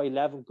could score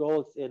 11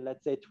 goals in,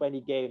 let's say,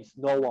 20 games.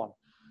 No one.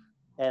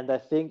 And I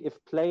think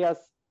if players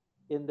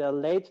in their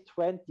late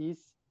 20s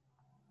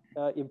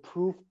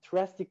improve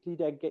drastically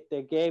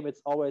their game,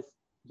 it's always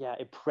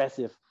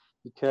impressive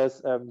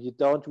because you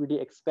don't really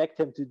expect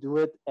him to do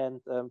it. And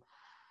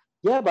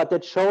but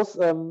that shows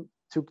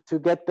to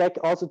get back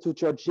also to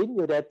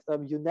Jorginho that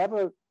you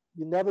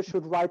never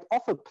should write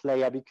off a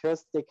player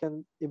because they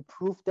can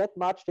improve that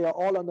much. They are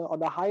all on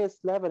the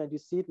highest level, and you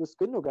see it with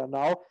Gundogan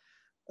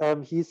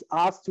now. He's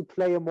asked to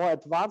play a more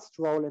advanced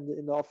role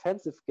in the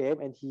offensive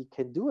game, and he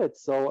can do it.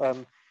 So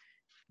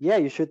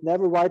you should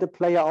never write a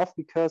player off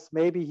because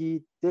maybe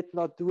he did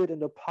not do it in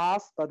the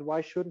past, but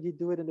why shouldn't he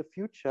do it in the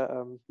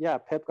future?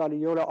 Pep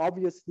Guardiola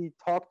obviously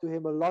talked to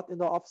him a lot in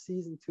the off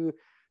season to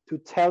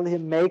tell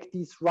him make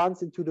these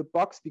runs into the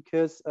box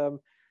because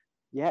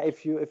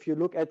if you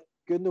look at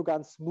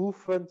Gundogan's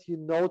movement, you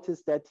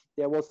notice that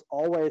there was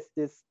always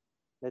this,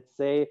 let's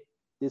say,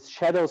 this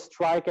shadow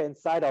striker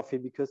inside of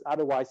him because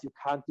otherwise you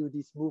can't do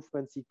these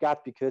movements he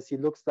got because he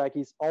looks like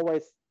he's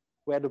always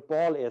where the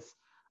ball is.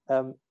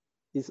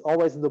 He's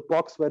always in the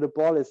box where the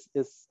ball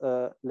is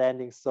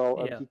landing.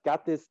 So he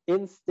got this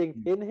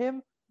instinct in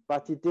him,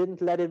 but he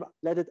didn't let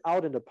it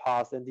out in the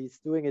past, and he's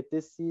doing it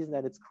this season,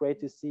 and it's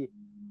great to see.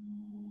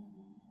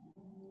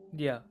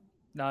 Yeah,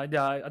 I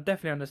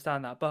definitely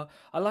understand that, but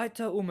I like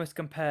to almost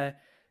compare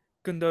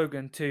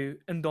Gundogan to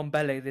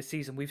Ndombele this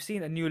season. We've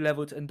seen a new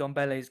level to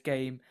Ndombele's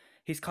game.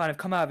 He's kind of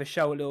come out of his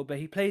shell a little bit.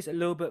 He plays a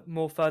little bit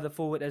more further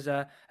forward as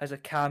a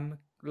cam.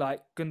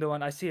 Like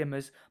Gundogan, I see him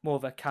as more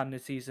of a cam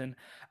this season.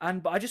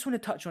 But I just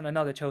want to touch on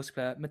another Chelsea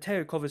player,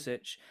 Mateo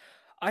Kovacic.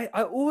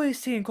 I always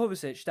see in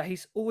Kovacic that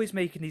he's always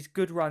making these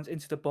good runs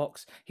into the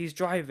box. He's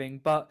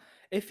driving, but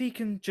if he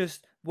can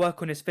just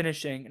work on his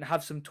finishing and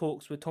have some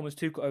talks with Thomas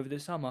Tuchel over the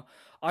summer,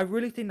 I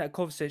really think that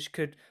Kovacic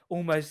could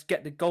almost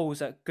get the goals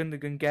that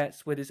Gundogan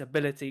gets with his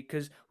ability,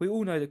 because we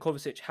all know that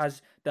Kovacic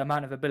has the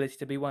amount of ability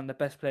to be one of the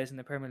best players in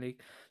the Premier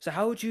League. So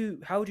how would you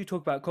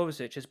talk about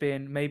Kovacic as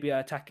being maybe an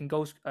attacking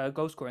goal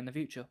scorer in the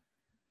future?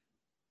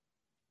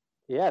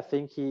 Yeah, I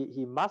think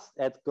he must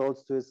add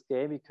goals to his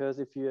game because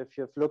if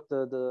you've looked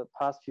at the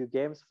past few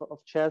games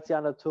of Chelsea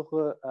under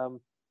Tuchel,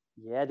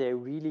 they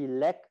really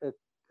lack a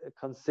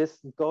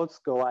consistent goal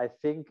scorer. I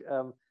think,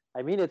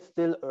 I mean, it's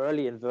still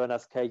early in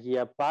Werner's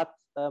career, but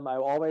I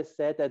always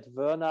said that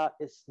Werner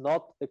is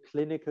not a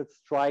clinical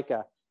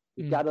striker.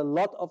 He got a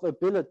lot of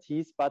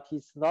abilities, but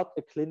he's not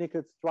a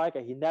clinical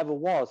striker. He never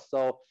was.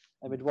 So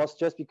it was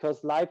just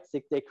because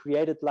Leipzig, they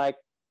created like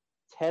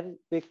 10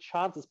 big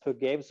chances per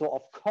game. So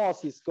of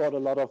course he scored a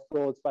lot of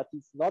goals, but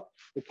he's not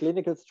a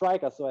clinical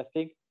striker. So I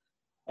think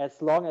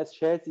as long as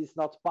Chelsea is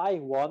not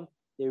buying one,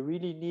 they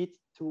really need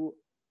to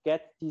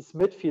get these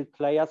midfield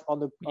players on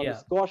the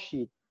score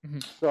sheet.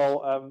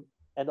 So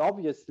and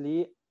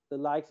obviously the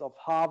likes of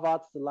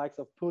Havertz, the likes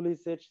of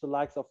Pulisic, the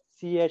likes of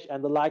Ziyech,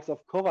 and the likes of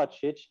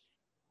Kovacic,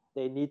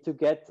 they need to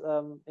get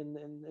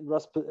in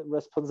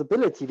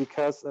responsibility,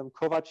 because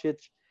Kovacic,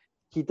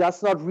 he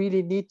does not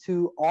really need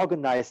to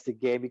organize the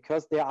game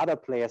because there are other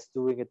players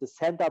doing it. The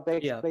center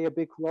backs play a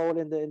big role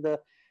in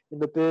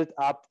the build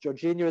up.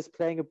 Jorginho is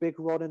playing a big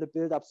role in the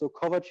build up. So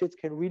Kovacic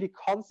can really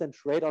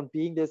concentrate on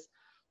being this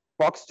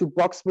box to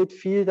box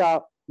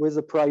midfielder with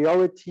a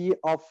priority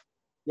of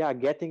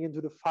getting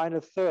into the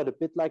final third, a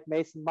bit like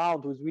Mason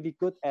Mount, who's really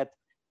good at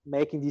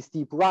making these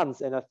deep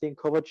runs. And I think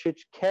Kovacic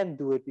can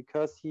do it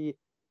because he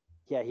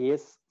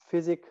is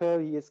physical,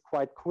 he is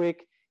quite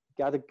quick,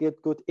 got a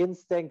good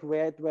instinct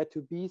where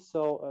to be.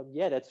 So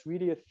that's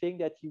really a thing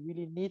that he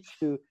really needs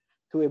to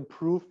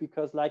improve,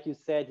 because like you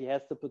said, he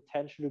has the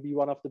potential to be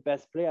one of the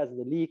best players in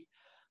the league,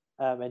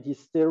 and he's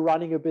still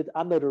running a bit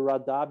under the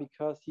radar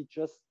because he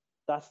just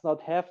does not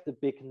have the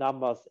big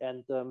numbers.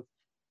 And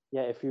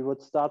if he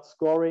would start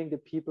scoring, the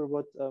people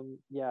would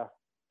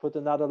put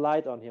another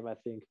light on him, I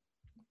think.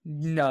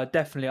 No,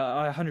 definitely.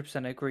 I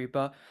 100% agree.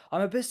 But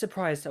I'm a bit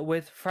surprised that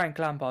with Frank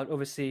Lampard,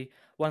 obviously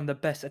one of the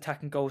best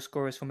attacking goal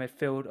scorers from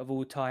midfield of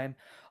all time,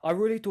 I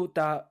really thought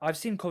that I've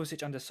seen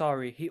Kovacic under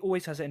Sarri. He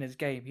always has it in his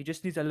game. He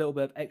just needs a little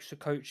bit of extra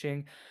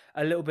coaching,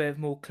 a little bit of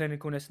more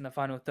clinicalness in the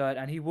final third,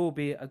 and he will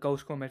be a goal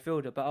scoring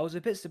midfielder. But I was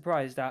a bit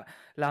surprised that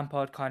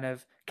Lampard kind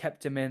of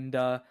kept him in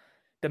the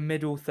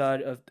middle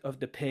third of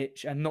the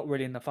pitch and not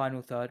really in the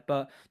final third.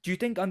 But do you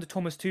think under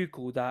Thomas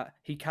Tuchel that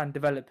he can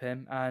develop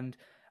him and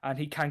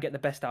he can get the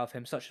best out of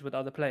him, such as with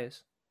other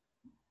players?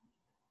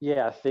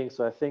 Yeah, I think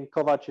so. I think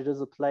Kovacic is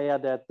a player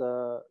that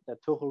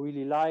Tuchel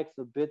really likes,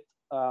 a bit,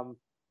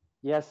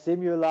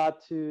 similar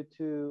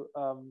to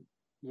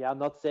I'm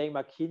not saying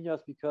Marquinhos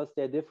because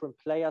they're different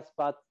players,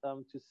 but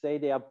to say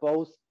they are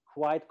both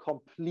quite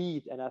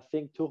complete. And I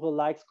think Tuchel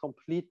likes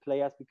complete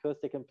players because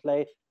they can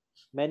play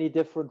many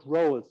different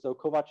roles. So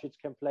Kovacic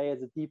can play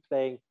as a deep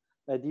lying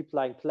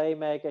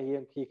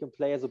playmaker. He can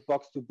play as a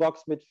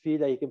box-to-box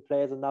midfielder. He can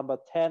play as a number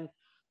 10.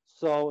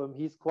 So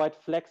he's quite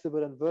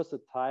flexible and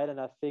versatile, and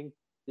I think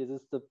this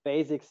is the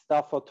basic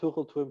stuff for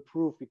Tuchel to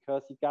improve,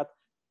 because he got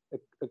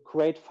a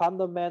great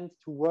fundament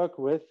to work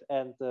with.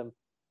 And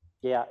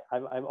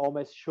I'm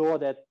almost sure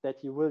that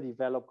he will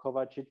develop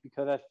Kovacic,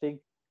 because I think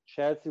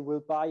Chelsea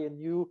will buy a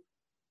new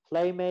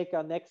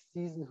playmaker next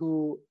season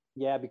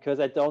because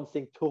I don't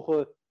think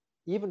Tuchel,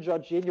 even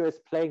Jorginho is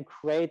playing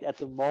great at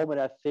the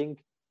moment. I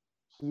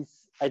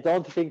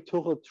don't think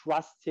Tuchel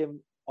trusts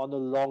him on the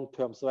long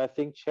term. So I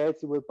think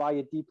Chelsea will buy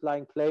a deep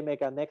lying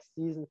playmaker next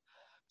season.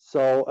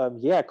 So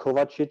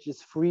Kovacic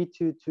is free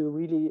to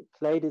really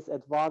play this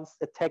advanced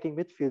attacking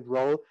midfield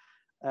role,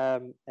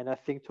 and I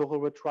think Tuchel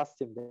will trust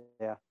him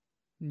there.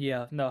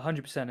 Yeah, no,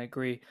 100%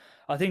 agree.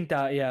 I think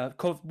that,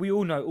 we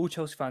all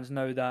Chelsea fans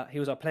know that he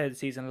was our player of the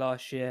season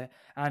last year,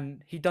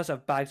 and he does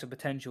have bags of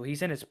potential.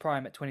 He's in his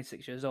prime at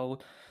 26 years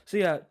old.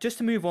 So just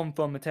to move on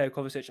from Mateo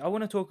Kovacic, I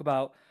want to talk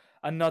about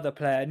another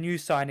player, a new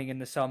signing in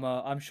the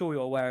summer. I'm sure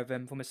you're aware of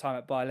him from his time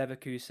at Bayer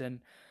Leverkusen.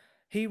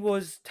 He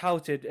was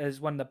touted as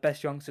one of the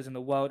best youngsters in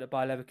the world at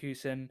Bayer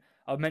Leverkusen.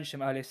 I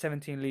mentioned him earlier,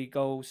 17 league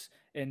goals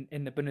in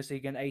the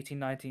Bundesliga in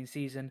 18-19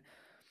 season.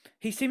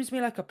 He seems to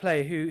me like a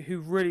player who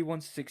really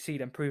wants to succeed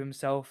and prove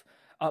himself,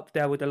 up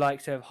there with the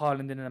likes of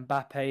Haaland and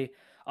Mbappe.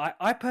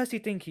 I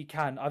personally think he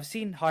can. I've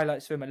seen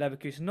highlights of him at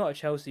Leverkusen, not at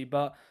Chelsea,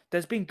 but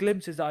there's been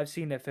glimpses that I've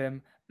seen of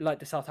him, like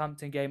the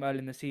Southampton game early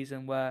in the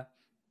season, where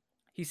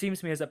he seems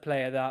to me as a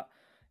player that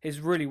is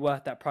really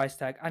worth that price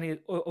tag, and he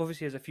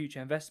obviously has a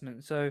future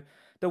investment. So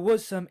there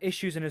was some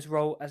issues in his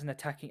role as an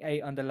attacking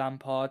 8 under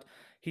Lampard.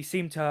 He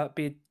seemed to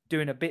be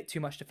doing a bit too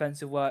much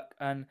defensive work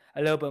and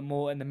a little bit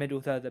more in the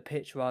middle third of the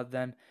pitch rather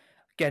than,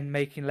 again,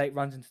 making late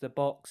runs into the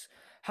box.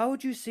 How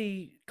would you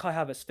see Kai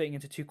Havertz fitting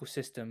into Tuchel's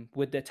system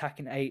with the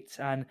attacking 8s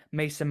and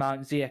Mason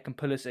Mount, Ziyech and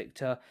Pulisic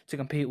to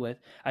compete with?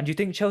 And do you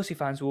think Chelsea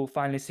fans will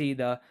finally see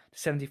the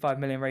 75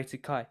 million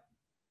rated Kai?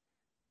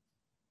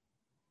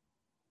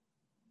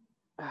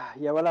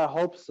 Yeah, well, I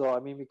hope so. I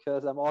mean,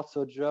 because I'm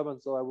also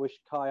German, so I wish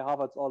Kai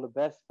Havertz all the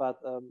best. But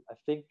I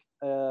think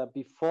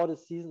before the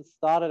season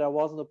started, I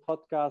was on a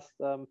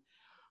podcast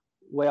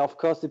where, of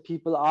course, the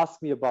people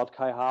asked me about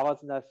Kai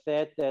Havertz, and I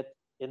said that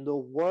in the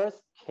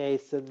worst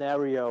case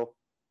scenario,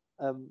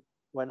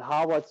 when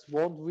Havertz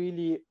won't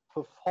really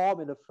perform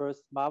in the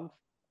first month,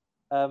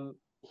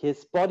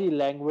 his body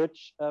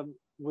language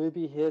will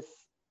be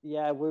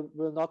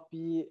will not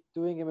be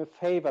doing him a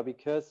favor,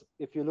 because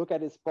if you look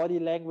at his body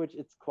language,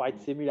 it's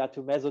quite similar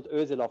to Mesut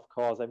Özil, of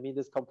course. I mean,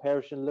 this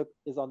comparison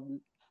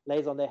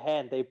lays on their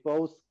hand. They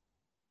both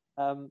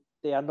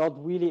they are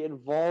not really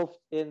involved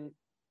in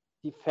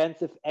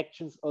defensive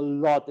actions a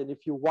lot. And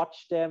if you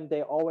watch them,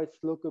 they always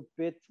look a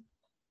bit,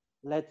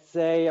 let's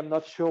say, I'm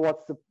not sure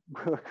what's the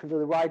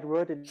right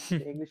word in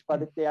English,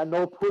 but they are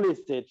no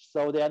Pulisic.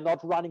 So they are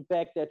not running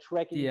back, they're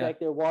tracking back,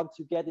 they want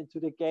to get into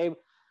the game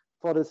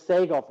for the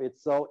sake of it.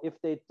 So if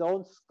they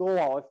don't score,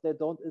 or if they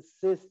don't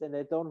assist, and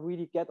they don't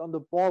really get on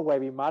the ball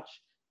very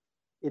much,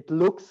 it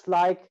looks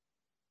like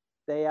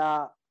they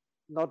are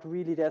not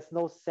really, there's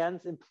no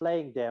sense in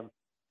playing them.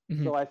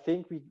 So I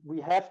think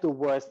we have the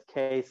worst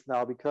case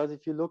now, because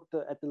if you look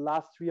at the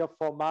last 3 or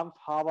 4 months,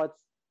 Harvard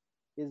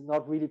is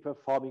not really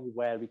performing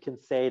well. We can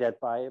say that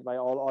by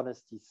all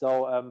honesty.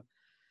 So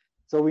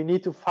so we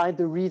need to find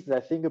the reason.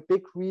 I think a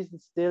big reason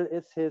still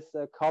is his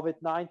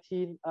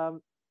COVID-19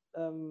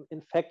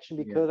 infection,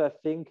 because I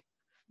think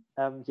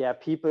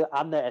people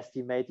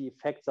underestimate the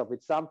effects of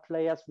it. Some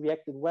players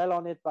reacted well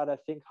on it, but I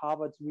think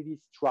Harvard's really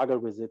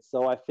struggled with it.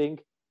 So I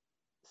think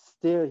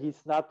still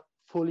he's not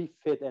fully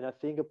fit. And I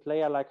think a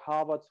player like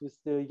Harvard, who's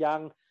still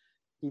young,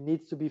 he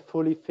needs to be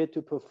fully fit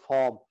to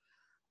perform.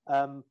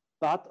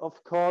 But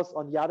of course,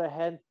 on the other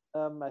hand,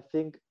 I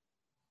think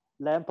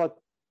Lampard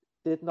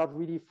did not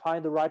really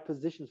find the right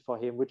positions for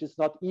him, which is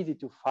not easy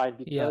to find,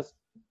 because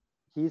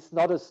he's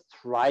not a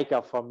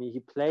striker for me.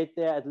 He played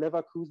there at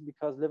Leverkusen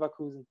because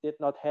Leverkusen did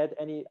not have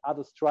any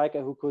other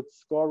striker who could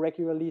score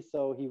regularly.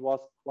 So he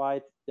was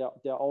quite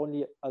their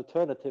only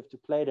alternative to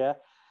play there.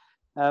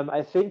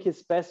 I think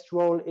his best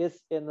role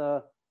is in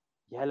a,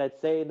 let's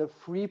say, in a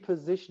free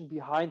position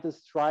behind the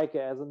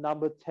striker, as a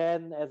number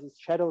 10, as a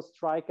shadow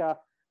striker.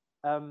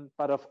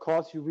 But of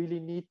course, you really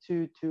need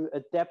to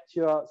adapt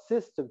your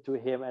system to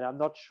him. And I'm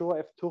not sure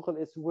if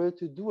Tuchel is willing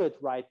to do it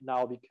right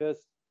now,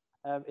 because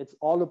it's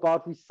all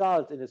about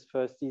results in his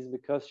first season,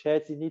 because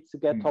Chelsea needs to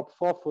get top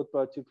 4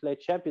 football to play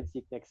Champions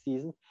League next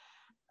season.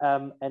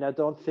 And I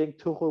don't think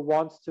Tuchel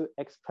wants to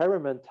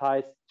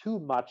experimentize too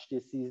much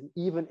this season,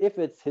 even if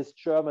it's his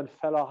German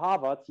fellow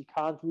Harvard. He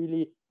can't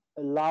really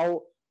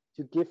allow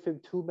to give him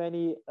too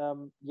many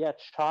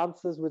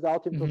chances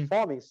without him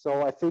performing.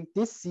 So I think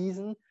this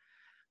season,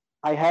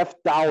 I have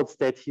doubts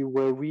that you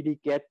will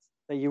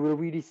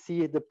really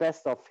see the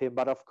best of him.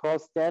 But of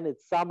course, then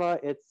it's summer,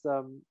 it's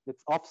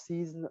off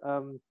season.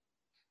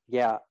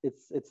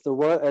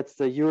 It's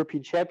the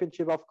European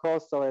Championship, of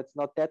course, so it's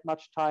not that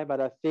much time.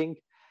 But I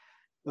think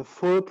a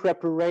full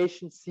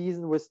preparation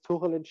season with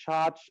Tuchel in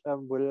charge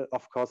will,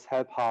 of course,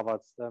 help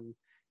Harvard.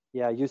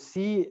 You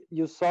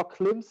saw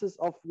glimpses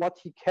of what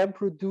he can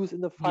produce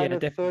in the final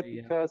third,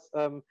 because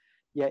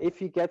if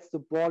he gets the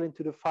ball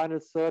into the final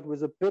third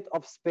with a bit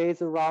of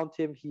space around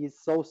him, he's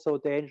so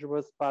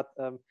dangerous. But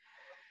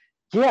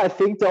I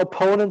think the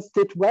opponents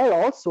did well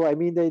also. I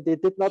mean, they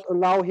did not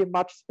allow him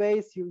much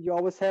space. You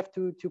always have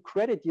to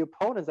credit the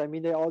opponents. I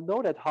mean, they all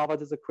know that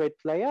Harvard is a great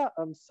player.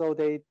 So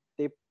they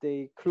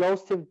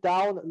closed him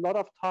down a lot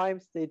of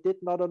times. They did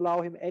not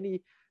allow him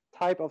any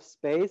type of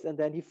space. And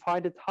then he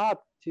find it hard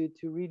to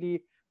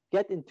really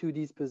get into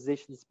these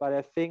positions. But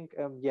I think,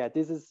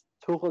 this is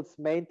Tuchel's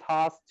main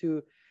task,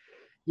 to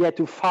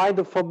find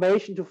a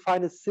formation, to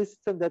find a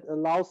system that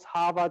allows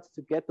Harvard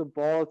to get the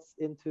balls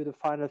into the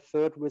final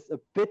third with a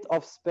bit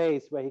of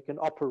space where he can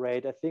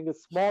operate. I think a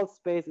small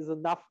space is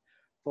enough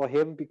for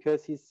him,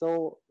 because he's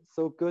so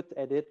good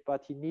at it,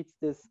 but he needs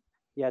this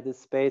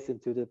space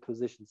into the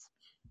positions.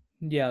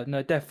 Yeah,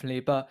 no,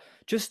 definitely. But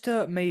just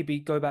to maybe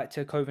go back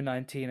to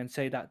COVID-19 and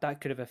say that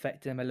could have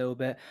affected him a little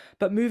bit.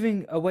 But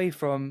moving away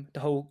from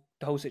the whole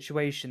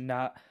situation,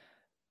 that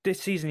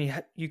this season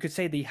you could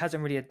say that he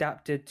hasn't really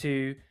adapted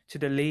to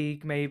the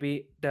league,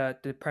 maybe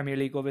the Premier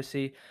League,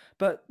 obviously.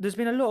 But there's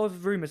been a lot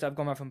of rumours that have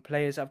gone out from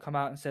players that have come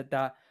out and said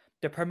that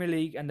the Premier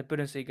League and the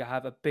Bundesliga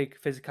have a big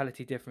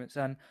physicality difference.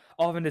 And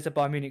Arvind is a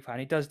Bayern Munich fan.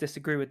 He does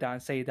disagree with that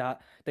and say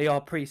that they are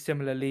pretty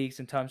similar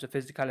leagues in terms of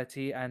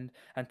physicality and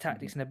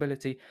tactics and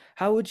ability.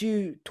 How would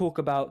you talk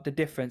about the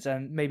difference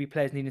and maybe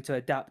players needing to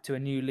adapt to a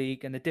new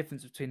league and the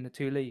difference between the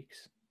two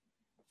leagues?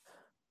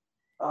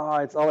 Oh,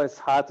 it's always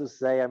hard to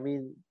say. I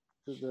mean,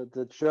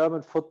 the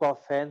German football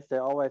fans, they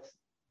always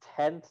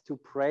tend to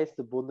praise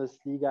the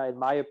Bundesliga. In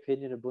my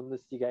opinion, the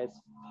Bundesliga is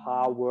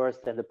far worse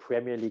than the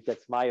Premier League.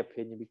 That's my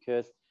opinion,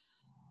 because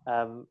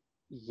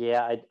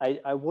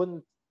I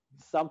wouldn't.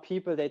 Some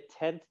people, they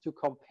tend to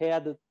compare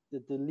the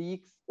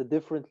leagues, the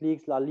different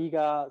leagues, La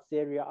Liga,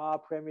 Serie A,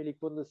 Premier League,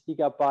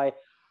 Bundesliga, by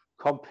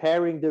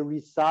comparing the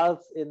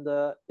results in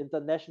the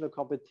international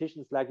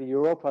competitions like the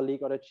Europa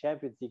League or the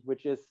Champions League,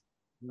 which is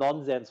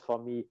nonsense for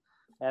me.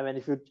 And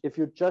if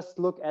you just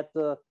look at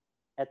the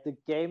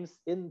games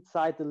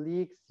inside the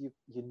leagues, you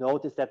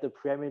notice that the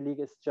Premier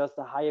League is just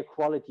a higher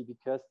quality,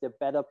 because there are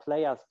better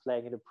players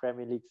playing in the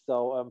Premier League.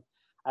 So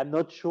I'm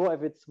not sure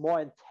if it's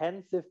more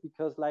intensive,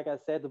 because, like I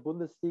said, the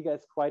Bundesliga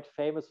is quite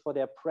famous for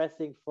their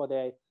pressing, for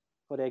their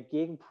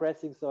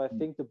Gegenpressing. So I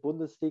think the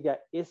Bundesliga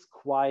is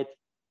quite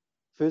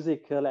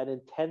physical and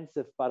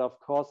intensive. But of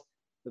course,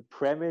 the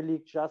Premier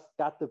League just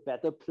got the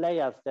better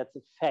players. That's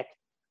a fact.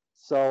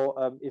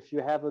 So if you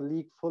have a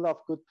league full of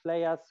good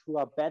players who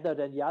are better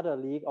than the other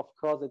league, of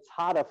course, it's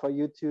harder for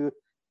you to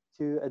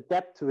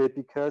adapt to it,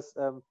 because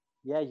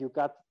you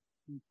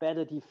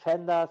better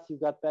defenders, you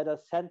got better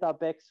center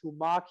backs who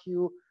mark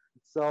you.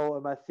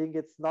 So I think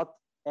it's not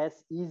as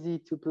easy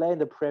to play in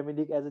the Premier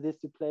League as it is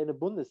to play in the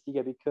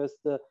Bundesliga, because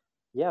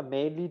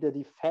mainly the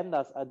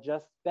defenders are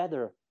just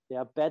better. They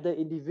are better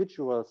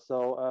individuals.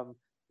 So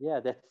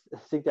I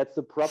think that's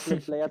the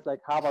problem players like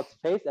Havertz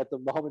face at the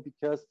moment,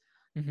 because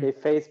they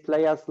face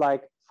players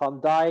like Van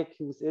Dijk,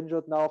 who's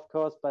injured now, of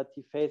course, but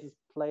he faces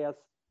players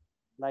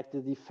like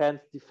the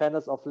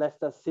defenders of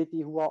Leicester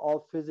City, who are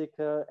all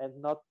physical, and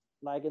not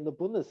like in the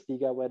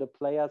Bundesliga, where the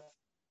players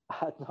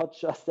are not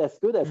just as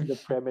good as in the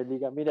Premier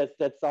League. I mean,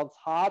 that sounds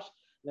harsh,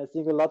 and I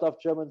think a lot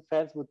of German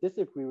fans would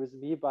disagree with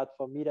me, but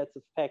for me, that's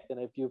a fact. And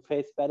if you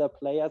face better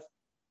players,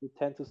 you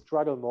tend to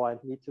struggle more and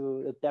need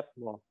to adapt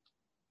more.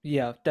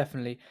 Yeah,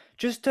 definitely.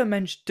 Just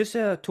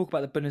to talk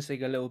about the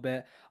Bundesliga a little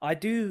bit. I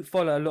do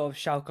follow a lot of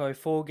Schalke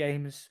 04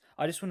 games.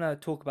 I just want to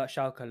talk about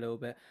Schalke a little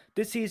bit.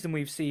 This season,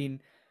 we've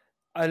seen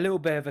a little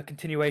bit of a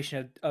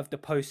continuation of the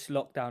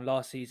post-lockdown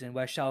last season,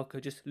 where Schalke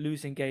just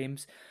losing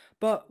games.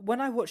 But when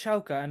I watch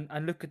Schalke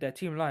and look at their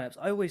team lineups,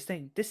 I always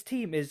think this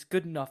team is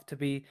good enough to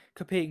be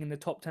competing in the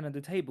top 10 of the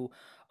table.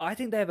 I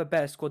think they have a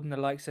better squad than the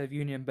likes of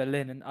Union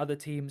Berlin and other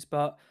teams,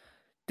 but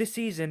this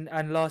season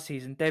and last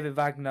season, David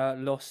Wagner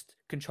lost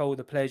control of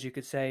the players, you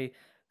could say,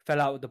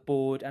 fell out with the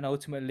board, and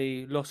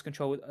ultimately lost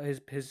control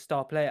of his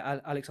star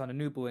player, Alexander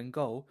Nubel, in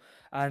goal.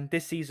 And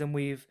this season,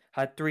 we've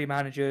had 3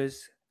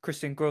 managers.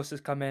 Christian Gross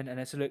has come in, and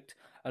it's looked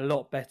a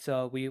lot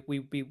better. We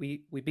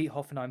beat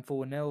Hoffenheim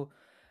 4-0.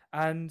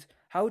 And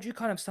how would you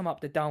kind of sum up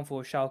the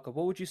downfall of Schalke?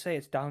 What would you say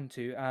it's down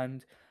to,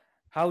 and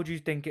how do you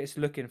think it's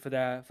looking for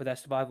their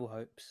survival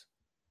hopes?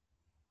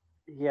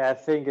 Yeah, I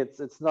think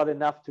it's not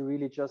enough to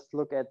really just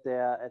look at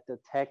the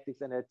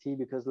tactics and their team,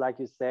 because, like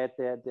you said,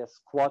 their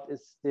squad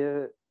is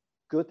still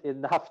good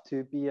enough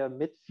to be a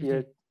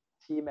midfield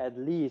team at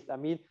least. I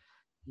mean,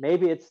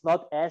 maybe it's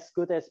not as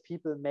good as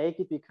people make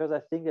it, because I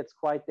think it's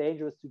quite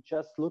dangerous to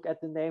just look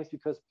at the names,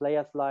 because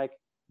players like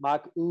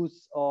Marc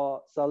Us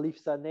or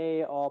Salif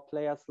Sané, or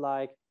players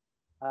like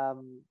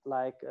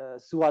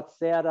Suat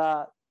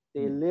Serdar,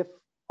 they live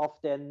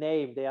off their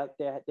name.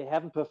 They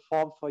haven't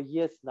performed for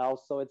years now,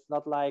 so it's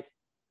not like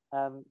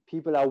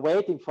people are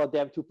waiting for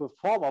them to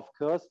perform, of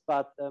course,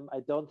 but I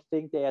don't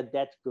think they are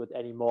that good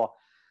anymore.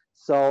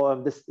 So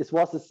this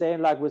was the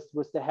same like with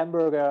the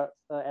Hamburger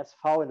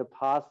SV in the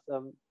past.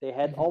 They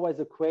had always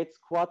a great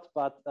squad,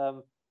 but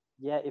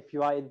if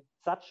you are in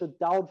such a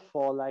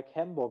downfall like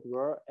Hamburg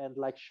were and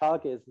like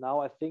Schalke is now,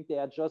 I think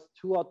there are just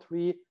 2 or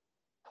 3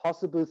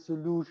 possible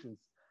solutions.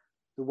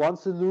 The one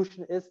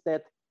solution is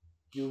that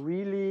you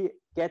really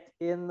get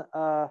in,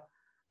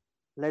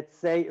 let's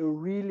say, a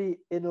really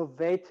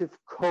innovative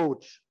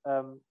coach,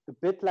 a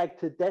bit like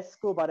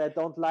Tedesco, but I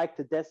don't like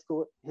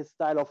Tedesco, his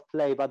style of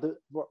play, but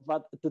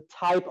the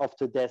type of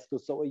Tedesco.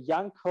 So a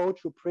young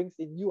coach who brings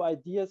in new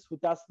ideas, who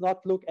does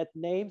not look at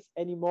names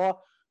anymore,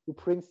 who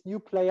brings new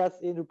players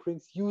in, who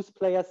brings youth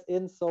players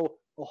in. So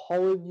a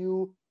whole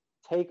new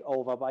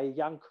takeover by a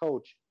young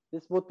coach.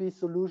 This would be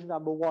solution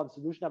number 1.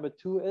 Solution number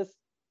 2 is,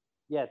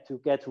 to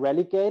get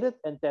relegated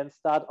and then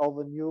start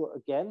over new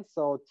again.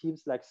 So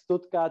teams like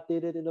Stuttgart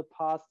did it in the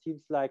past.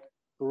 Teams like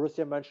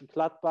Borussia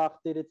Mönchengladbach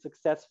did it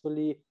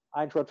successfully.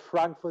 Eintracht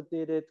Frankfurt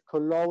did it.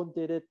 Cologne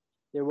did it.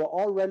 They were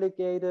all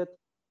relegated,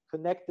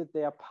 connected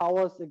their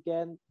powers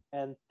again,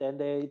 and then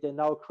they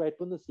now create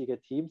Bundesliga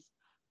teams.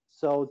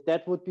 So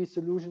that would be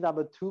solution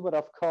number 2. But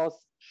of course,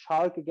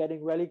 Schalke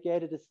getting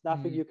relegated is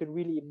nothing you can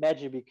really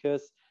imagine,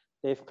 because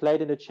they've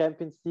played in the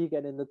Champions League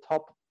and in the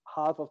top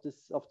half of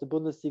the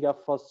Bundesliga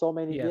for so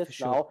many years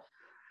now.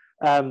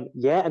 And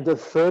the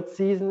third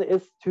season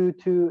is to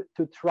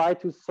try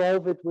to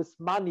solve it with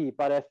money,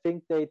 but I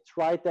think they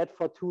tried that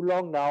for too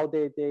long now.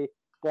 They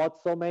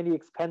bought so many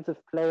expensive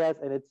players,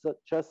 and it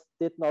just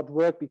did not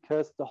work,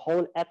 because the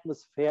whole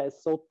atmosphere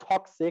is so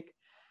toxic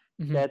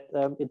that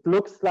it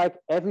looks like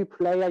every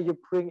player you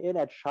bring in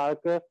at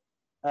Schalke,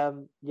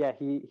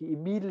 he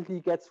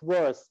immediately gets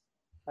worse.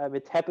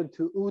 It happened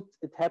to Ut,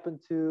 it happened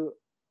to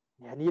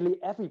nearly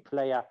every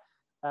player.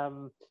 I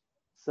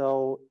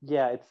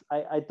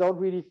don't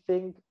really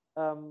think,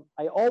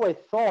 I always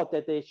thought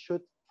that they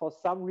should, for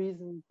some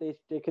reason,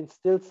 they can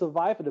still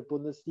survive in the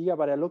Bundesliga,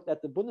 but I looked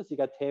at the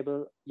Bundesliga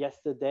table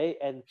yesterday,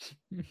 and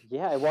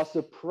I was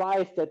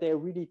surprised that they're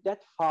really that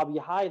far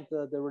behind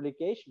the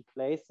relegation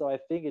place. So I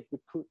think it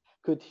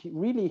could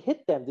really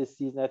hit them this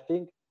season. I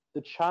think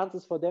the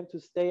chances for them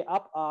to stay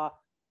up are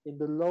in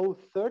the low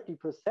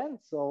 30%.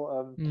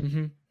 So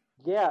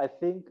I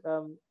think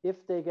if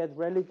they get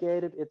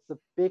relegated, it's a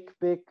big,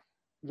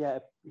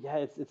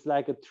 it's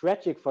like a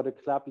tragic for the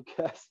club,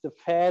 because the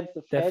fan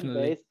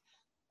base,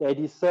 they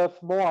deserve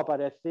more. But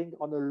I think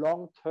on the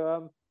long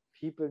term,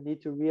 people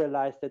need to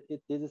realize that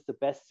this is the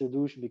best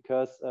solution,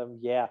 because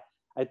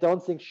I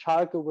don't think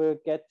Schalke will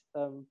get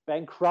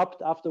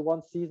bankrupt after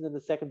one season in the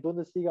second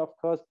Bundesliga, of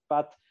course,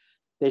 but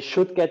they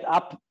should get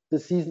up the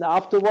season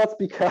afterwards,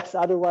 because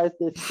otherwise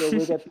they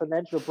will get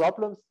financial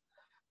problems.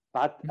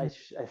 But I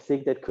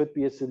think that could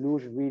be a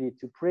solution, really,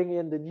 to bring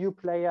in the new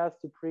players,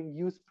 to bring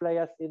youth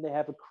players in. They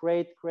have a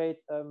great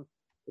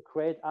a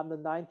great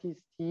under-90s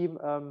team.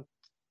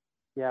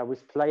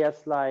 With players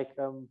like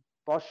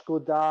Bosch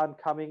Godin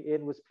coming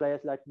in, with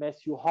players like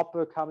Matthew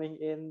Hoppe coming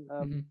in.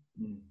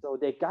 So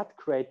they got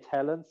great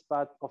talents,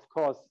 but of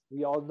course,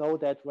 we all know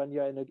that when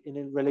you're in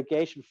a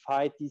relegation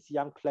fight, these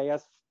young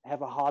players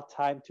have a hard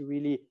time to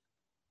really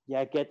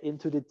get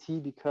into the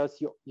team, because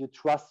you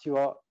trust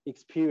your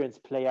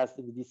experienced players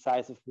in the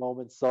decisive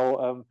moments.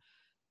 So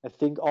I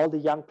think all the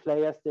young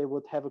players, they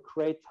would have a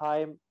great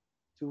time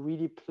to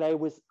really play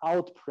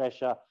without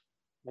pressure.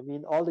 I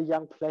mean, all the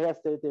young players,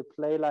 they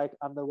play like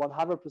under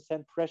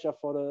 100% pressure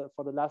for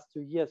the last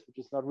 2 years, which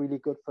is not really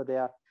good for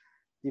their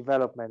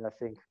development, I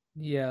think.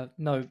 Yeah,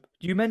 no.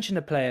 You mentioned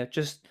a player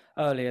just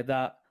earlier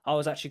that I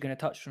was actually going to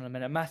touch on in a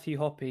minute, Matthew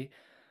Hoppe.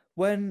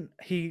 When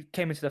he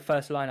came into the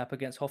first lineup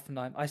against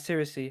Hoffenheim, I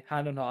seriously,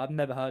 hand on heart, I've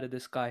never heard of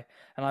this guy.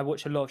 And I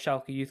watch a lot of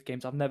Schalke youth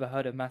games. I've never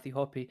heard of Matthew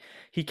Hoppe.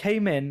 He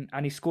came in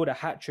and he scored a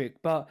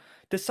hat-trick. But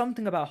there's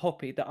something about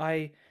Hoppe that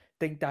I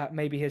think that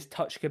maybe his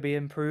touch could be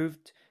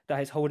improved, that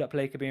his hold-up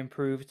play could be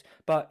improved.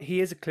 But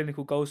he is a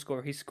clinical goal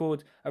scorer. He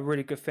scored a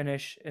really good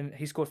finish, and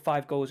he scored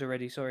 5 goals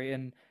already,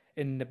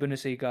 in the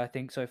Bundesliga, I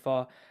think, so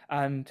far.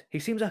 And he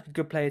seems like a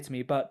good player to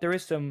me, but there are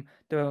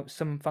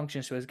some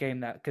functions to his game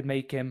that could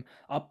make him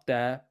up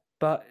there.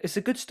 But it's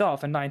a good start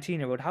for a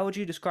 19-year-old. How would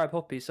you describe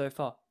Hoppe so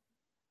far?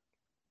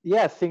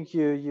 Yeah, I think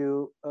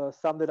you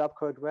summed it up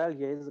quite well.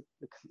 He is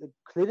a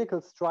clinical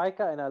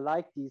striker, and I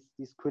like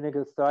these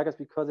clinical strikers,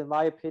 because, in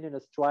my opinion, a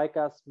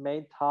striker's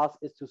main task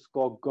is to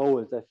score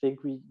goals. I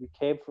think we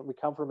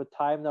come from a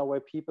time now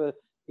where people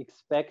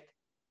expect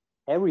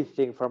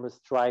everything from a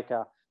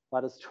striker,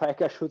 but a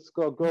striker should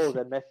score goals,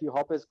 and Matthew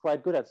Hoppe is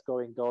quite good at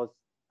scoring goals.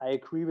 I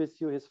agree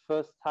with you. His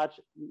first touch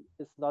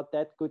is not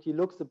that good. He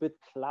looks a bit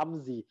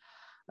clumsy.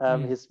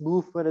 His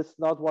movement is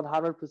not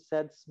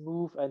 100%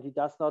 smooth, and he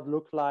does not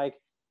look like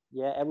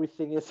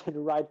everything is in the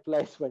right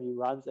place when he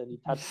runs and he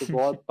touches the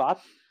ball. But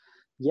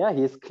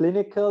he's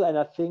clinical, and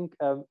I think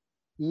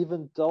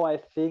even though I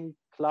think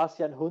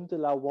Klaas-Jan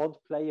Huntelaar won't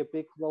play a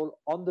big role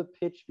on the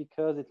pitch,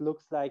 because it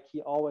looks like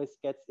he always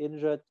gets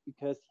injured,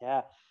 because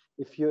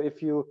if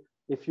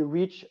you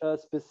reach a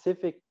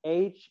specific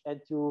age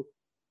and you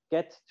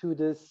get to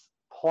this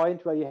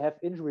point where you have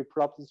injury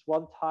problems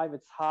one time,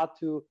 it's hard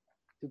to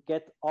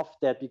get off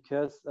that,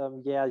 because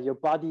your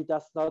body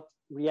does not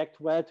react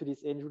well to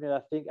this injury. And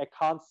I think I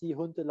can't see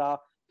Huntelaar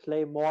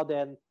play more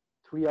than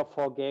 3 or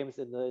 4 games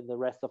in the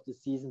rest of the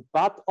season.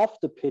 But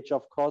off the pitch,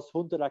 of course,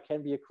 Huntelaar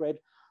can be a great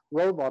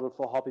role model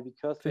for Hoppe,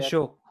 because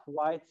they're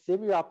quite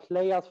similar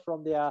players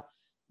from their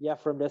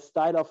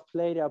style of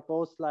play. They are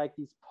both like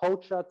these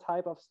poacher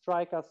type of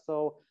strikers.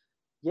 So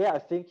I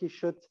think he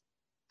should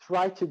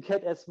try to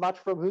get as much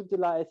from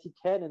Huntelaar as he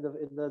can in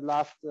the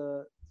last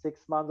 6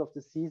 months of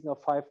the season, or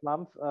 5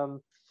 months.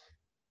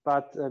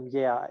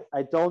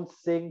 I don't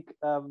think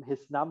his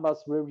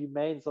numbers will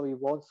remain, so he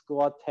won't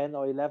score 10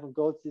 or 11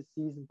 goals this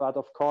season. But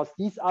of course,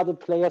 these are the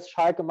players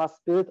Schalke must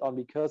build on,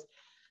 because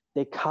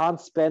they can't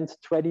spend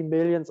 20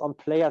 millions on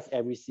players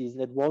every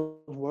season. It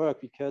won't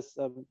work, because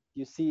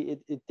you see,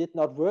 it did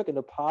not work in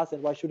the past,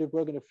 and why should it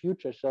work in the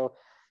future? So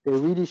they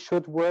really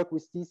should work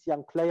with these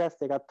young players.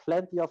 They got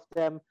plenty of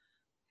them.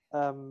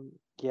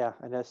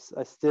 And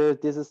I still,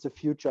 this is the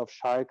future of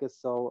Schalke.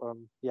 So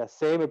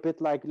same a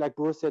bit like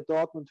Borussia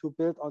Dortmund, who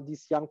built on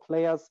these young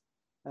players,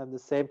 and the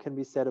same can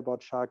be said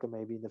about Schalke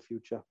maybe in the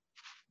future.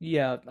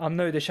 Yeah, I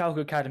know the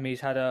Schalke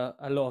Academy's had a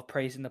lot of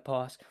praise in the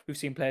past. We've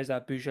seen players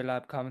like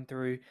Bujalab coming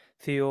through,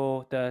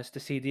 Theo, the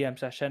CDM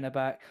 / centre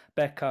back,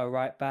 Becker,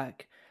 right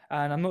back.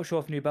 And I'm not sure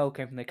if Nubel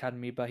came from the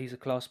academy, but he's a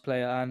class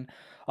player. And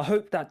I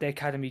hope that the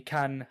academy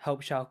can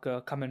help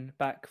Schalke coming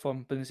back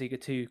from Bundesliga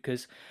 2,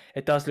 because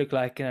it does look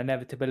like an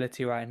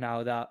inevitability right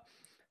now. That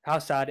how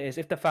sad it is.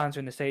 If the fans are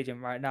in the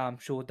stadium right now, I'm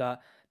sure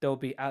that there'll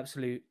be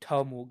absolute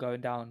turmoil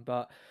going down.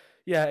 But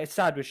yeah, it's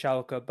sad with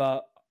Schalke,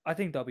 but I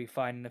think they'll be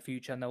fine in the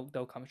future, and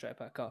they'll come straight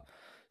back up.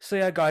 So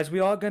yeah, guys, we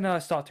are going to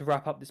start to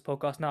wrap up this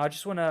podcast now. I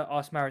just want to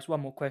ask Marius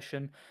one more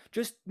question.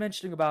 Just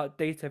mentioning about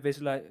data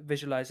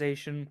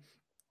visualization,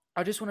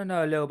 I just want to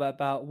know a little bit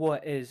about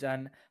what it is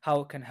and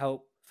how it can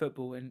help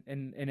football in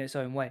its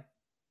own way.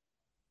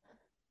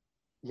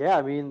 Yeah,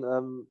 I mean,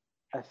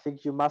 I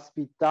think you must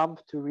be dumb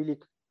to really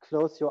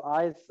close your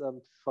eyes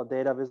for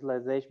data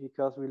visualization,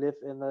 because we live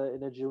in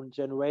a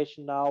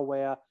generation now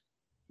where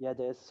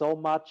there's so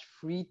much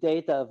free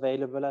data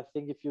available. I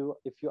think if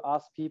you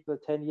ask people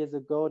 10 years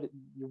ago,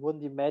 you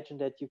wouldn't imagine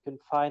that you can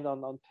find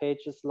on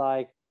pages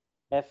like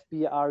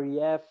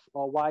FBref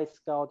or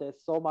Scout.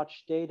 There's so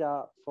much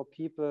data for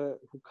people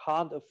who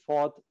can't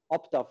afford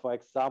Opta, for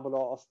example,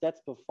 or Stats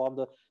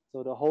Perform,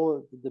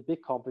 the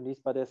big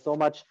companies. But there's so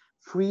much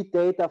free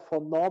data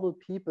for normal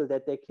people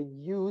that they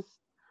can use.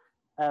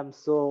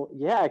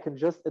 I can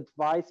just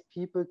advise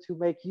people to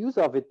make use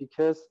of it,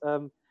 because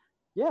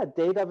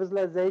data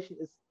visualization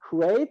is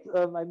great.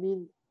 I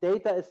mean,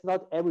 data is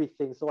not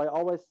everything. So I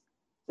always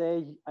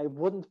say I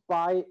wouldn't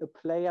buy a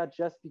player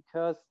just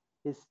because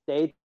his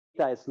data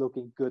is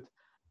looking good.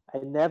 I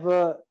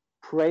never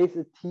praise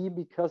a team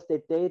because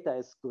their data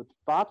is good.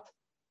 But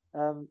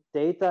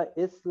data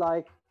is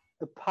like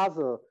a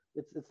puzzle.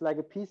 It's like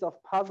a piece of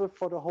puzzle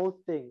for the whole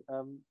thing.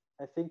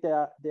 I think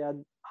there are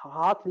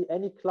hardly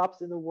any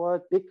clubs in the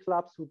world, big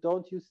clubs, who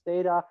don't use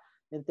data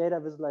and data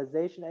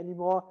visualization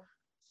anymore.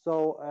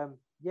 So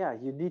yeah,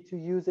 you need to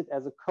use it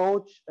as a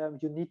coach.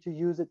 You need to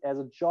use it as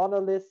a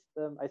journalist.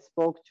 I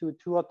spoke to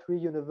 2 or 3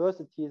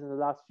 universities in the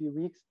last few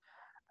weeks,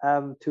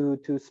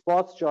 to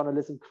sports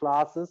journalism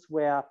classes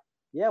where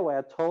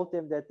I told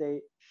them that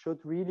they should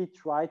really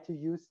try to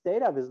use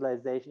data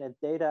visualization and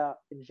data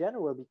in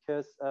general,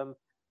 because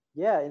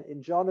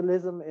in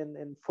journalism,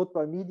 in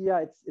football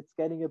media, it's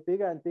getting a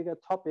bigger and bigger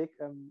topic.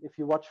 If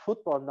you watch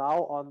football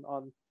now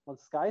on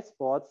Sky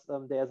Sports,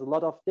 there's a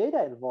lot of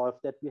data involved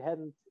that we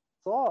hadn't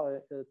saw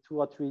 2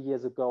 or 3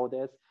 years ago.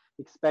 There's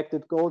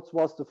expected goals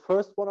was the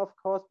first one, of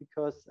course,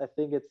 because I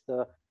think it's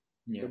the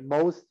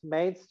most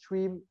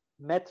mainstream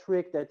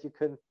metric that you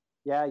can.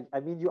 I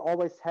mean, you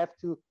always have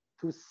to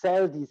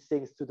sell these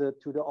things to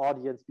the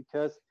audience,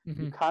 because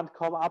you can't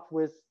come up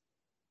with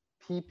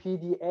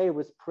PPDA,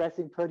 with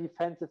pressing per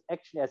defensive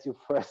action, as your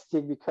first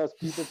thing, because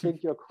people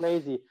think you're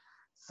crazy.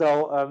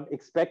 So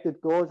expected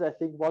goals, I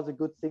think, was a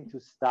good thing to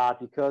start,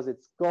 because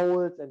it's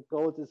goals, and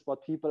goals is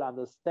what people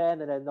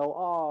understand, and I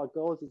know,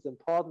 goals is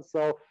important.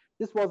 So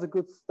this was a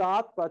good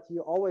start, but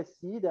you always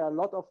see there are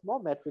a lot of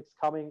more metrics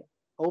coming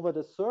over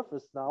the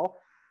surface now.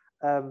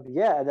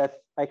 And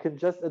I can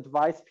just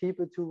advise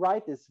people to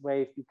ride this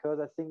wave, because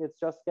I think it's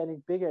just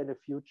getting bigger in the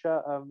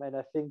future. And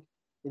I think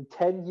in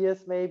 10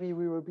 years, maybe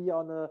we will be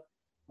on the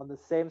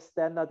same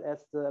standard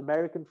as the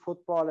American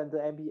football and the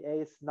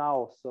NBA is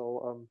now.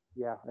 So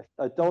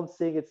I don't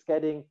think it's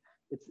getting.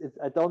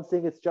 I don't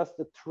think it's just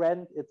a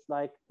trend. It's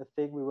like a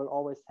thing we will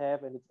always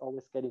have, and it's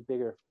always getting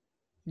bigger.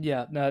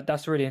 Yeah, no,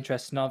 that's really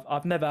interesting.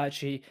 I've never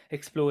actually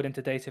explored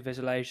into data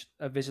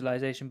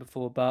visualization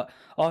before, but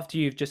after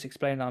you've just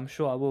explained that, I'm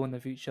sure I will in the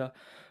future.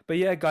 But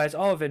yeah, guys,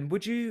 Arvin,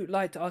 would you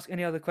like to ask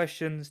any other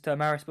questions to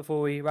Marius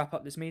before we wrap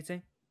up this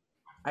meeting?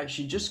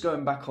 Actually, just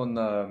going back on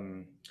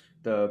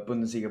the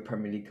Bundesliga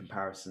Premier League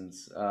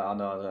comparisons, I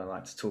know I don't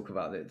like to talk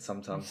about it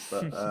sometimes,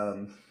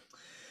 but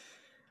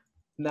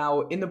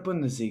now in the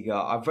Bundesliga,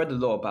 I've read a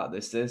lot about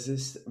this. There's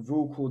this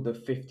rule called the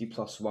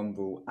 50+1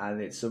 rule, and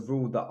it's a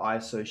rule that I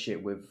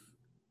associate with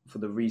for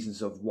the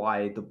reasons of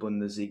why the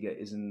Bundesliga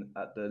isn't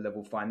at the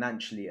level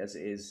financially as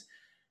it is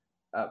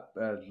at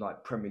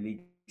like Premier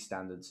League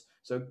standards.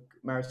 So,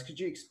 Marius, could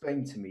you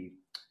explain to me,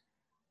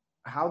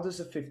 how does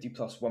the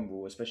 50+1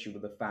 rule, especially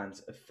with the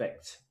fans,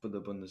 affect for the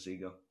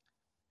Bundesliga?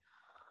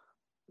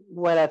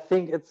 Well, I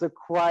think it's a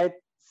quite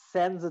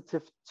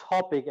sensitive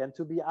topic, and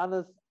to be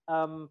honest,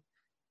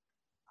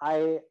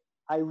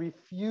 I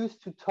refuse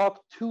to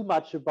talk too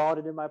much about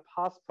it in my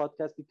past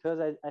podcast, because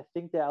I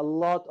think there are a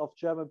lot of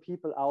German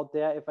people out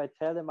there. If I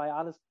tell them my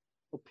honest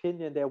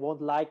opinion, they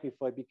won't like me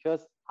for it,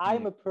 because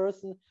I'm a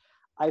person,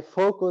 I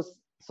focus.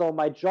 So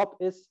my job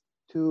is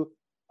to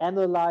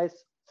analyze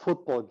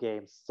football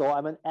games. So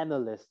I'm an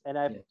analyst, and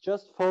I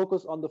just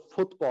focus on the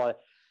football.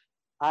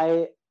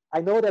 I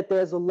know that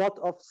there's a lot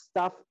of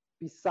stuff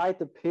beside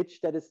the pitch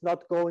that is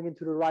not going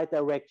into the right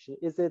direction.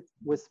 Is it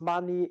with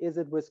money? Is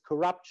it with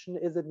corruption?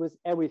 Is it with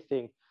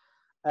everything?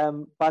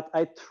 But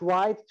I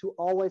tried to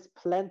always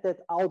plan that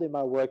out in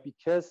my work,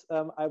 because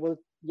I will,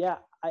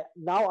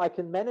 now I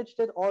can manage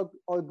that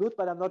all good,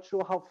 but I'm not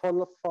sure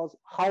for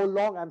how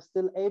long I'm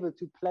still able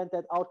to plan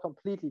that out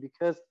completely,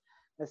 because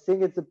I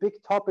think it's a big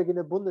topic in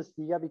the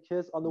Bundesliga,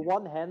 because on the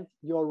one hand,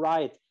 you're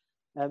right.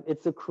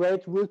 It's a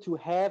great rule to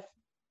have,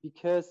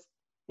 because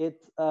it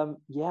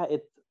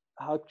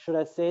how should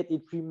I say it?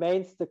 It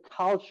remains the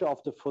culture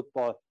of the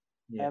football.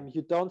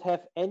 You don't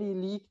have any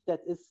league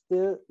that is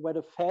still where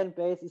the fan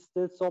base is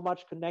still so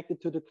much connected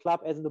to the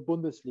club as in the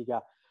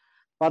Bundesliga.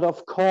 But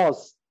of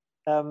course,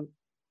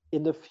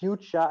 in the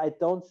future, I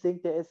don't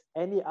think there is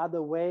any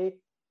other way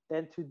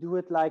than to do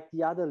it like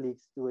the other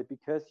leagues do it,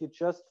 because you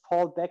just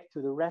fall back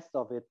to the rest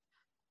of it.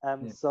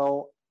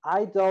 So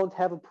I don't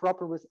have a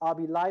problem with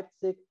RB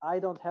Leipzig. I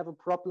don't have a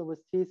problem with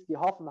TSG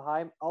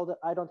Hoffenheim.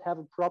 I don't have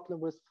a problem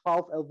with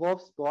VfL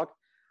Wolfsburg.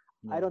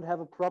 I don't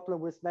have a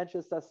problem with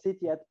Manchester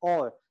City at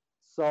all.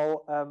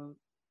 So,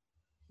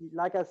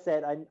 like I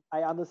said,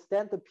 I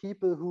understand the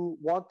people who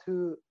want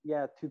to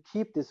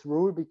keep this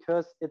rule,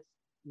 because it's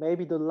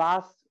maybe the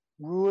last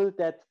rule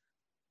that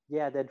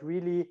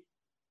really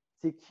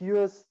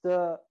secures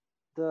the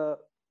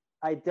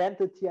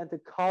identity and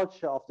the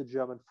culture of the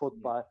German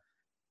football.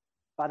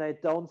 But I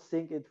don't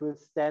think it will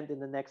stand in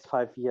the next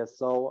 5 years.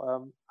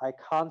 So I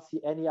can't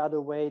see any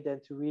other way than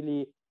to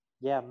really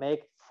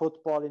make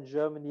football in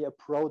Germany a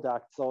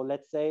product. So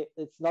let's say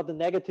it's not a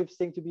negative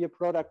thing to be a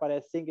product, but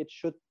I think it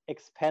should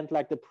expand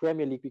like the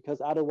Premier League,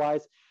 because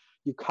otherwise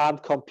you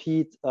can't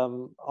compete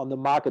on the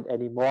market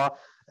anymore.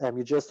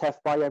 You just have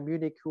Bayern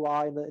Munich, who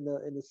are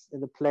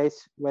in a place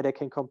where they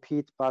can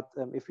compete. But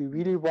if we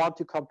really want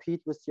to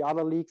compete with the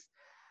other leagues,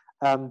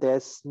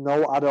 there's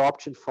no other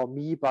option for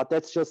me. But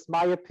that's just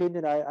my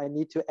opinion. I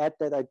need to add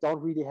that I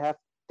don't really have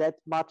that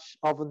much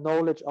of a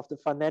knowledge of the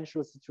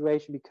financial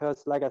situation,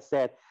 because, like I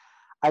said,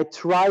 I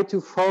try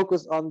to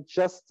focus on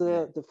just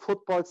the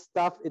football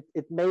stuff.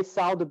 It may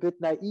sound a bit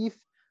naive,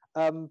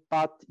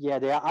 but yeah,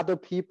 there are other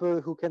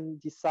people who can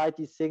decide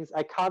these things.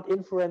 I can't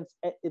influence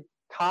it.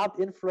 Can't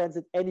influence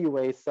it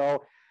anyway.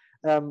 So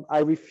I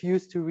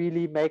refuse to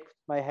really make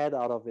my head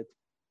out of it.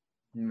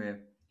 Yeah,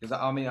 because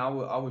I mean, I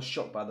was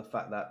shocked by the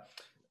fact that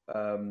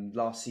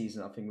last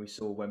season, I think we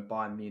saw when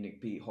Bayern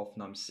Munich beat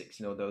Hoffenheim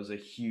 6-0, there was a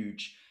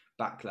huge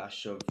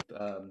backlash of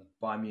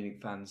Bayern Munich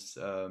fans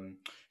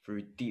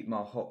through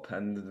Dietmar Hopp,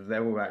 and they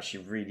were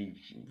actually really,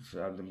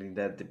 I mean,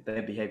 their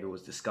behavior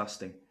was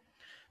disgusting.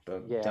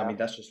 But Yeah. I mean,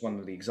 that's just one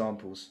of the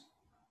examples.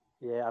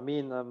 Yeah, I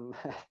mean,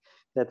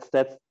 that's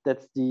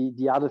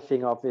the other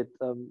thing of it.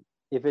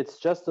 If it's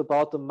just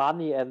about the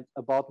money and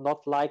about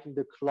not liking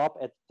the club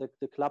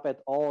at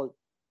all,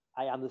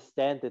 I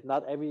understand it.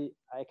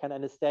 I can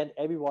understand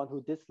everyone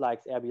who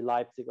dislikes RB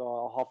Leipzig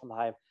or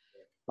Hoffenheim,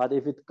 but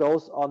if it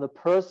goes on a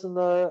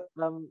personal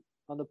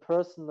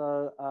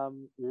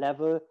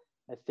level,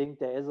 I think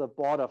there is a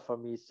border for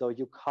me. So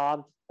you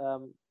can't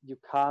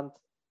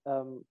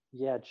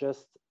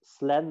just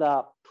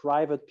slander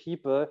private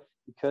people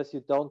because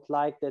you don't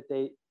like that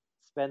they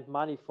spend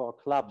money for a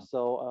club.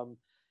 So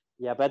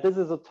but this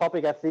is a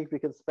topic I think we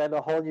can spend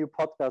a whole new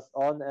podcast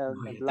on.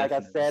 And like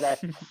definitely.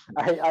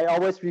 I said, I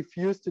always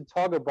refuse to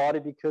talk about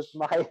it because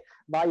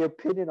my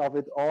opinion of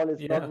it all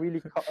is not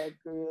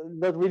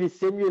really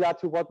similar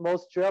to what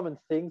most Germans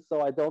think.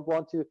 So I don't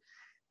want to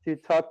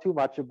talk too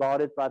much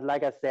about it. But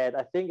like I said,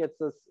 I think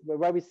it's a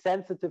very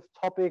sensitive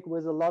topic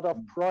with a lot of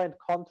pro and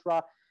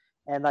contra.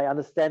 And I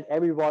understand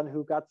everyone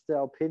who got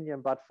their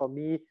opinion. But for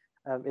me,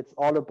 it's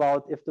all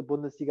about if the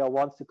Bundesliga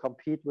wants to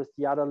compete with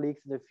the other leagues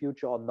in the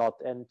future or not.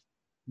 And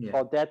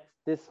for that,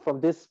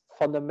 from this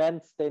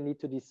fundamentals, they need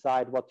to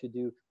decide what to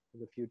do in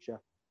the future.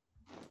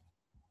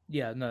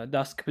 Yeah, no,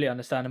 that's completely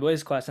understandable.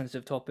 It's quite a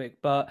sensitive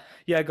topic. But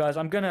yeah, guys,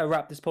 I'm going to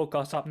wrap this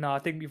podcast up now. I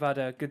think we've had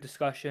a good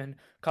discussion,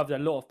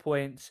 covered a lot of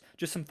points.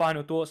 Just some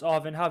final thoughts.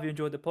 Arvin, how have you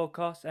enjoyed the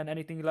podcast and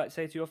anything you'd like to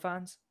say to your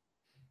fans?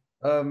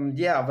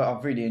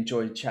 I've really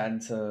enjoyed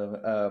chatting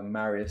to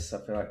Marius.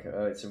 I feel like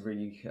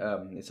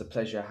it's a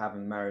pleasure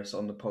having Marius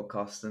on the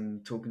podcast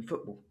and talking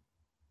football.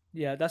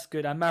 Yeah, that's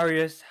good. And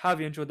Marius, how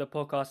have you enjoyed the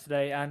podcast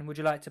today? And would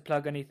you like to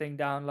plug anything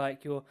down,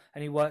 like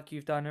any work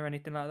you've done or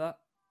anything like that?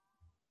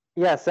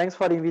 Yeah, thanks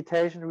for the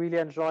invitation. Really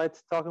enjoyed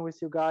talking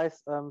with you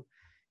guys.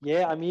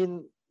 I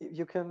mean,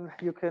 you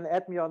can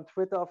add me on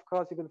Twitter, of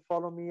course. You can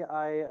follow me.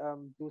 I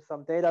do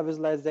some data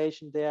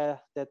visualization there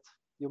that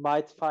you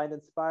might find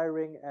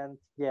inspiring. And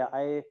yeah,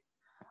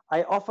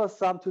 I offer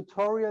some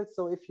tutorials.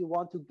 So if you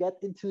want to get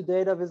into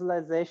data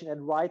visualization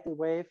and ride the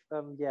wave,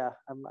 we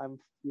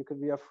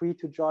are free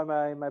to join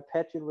my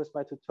Patreon with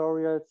my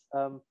tutorials.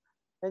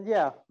 And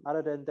yeah,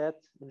 other than that,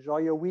 enjoy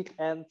your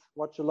weekend,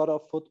 watch a lot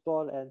of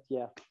football, and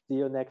yeah, see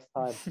you next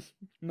time.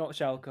 Not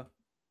Schalke.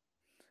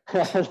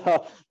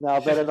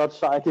 no, better not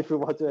Schalke if we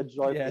want to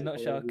enjoy. Yeah, not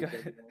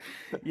Schalke.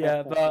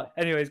 Yeah, but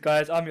anyways,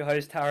 guys, I'm your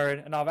host,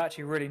 Taryn, and I've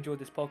actually really enjoyed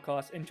this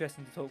podcast.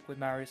 Interesting to talk with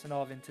Marius and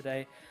Arvin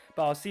today.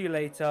 But I'll see you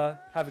later.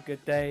 Have a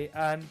good day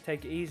and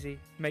take it easy.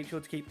 Make sure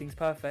to keep things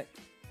perfect.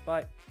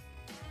 Bye.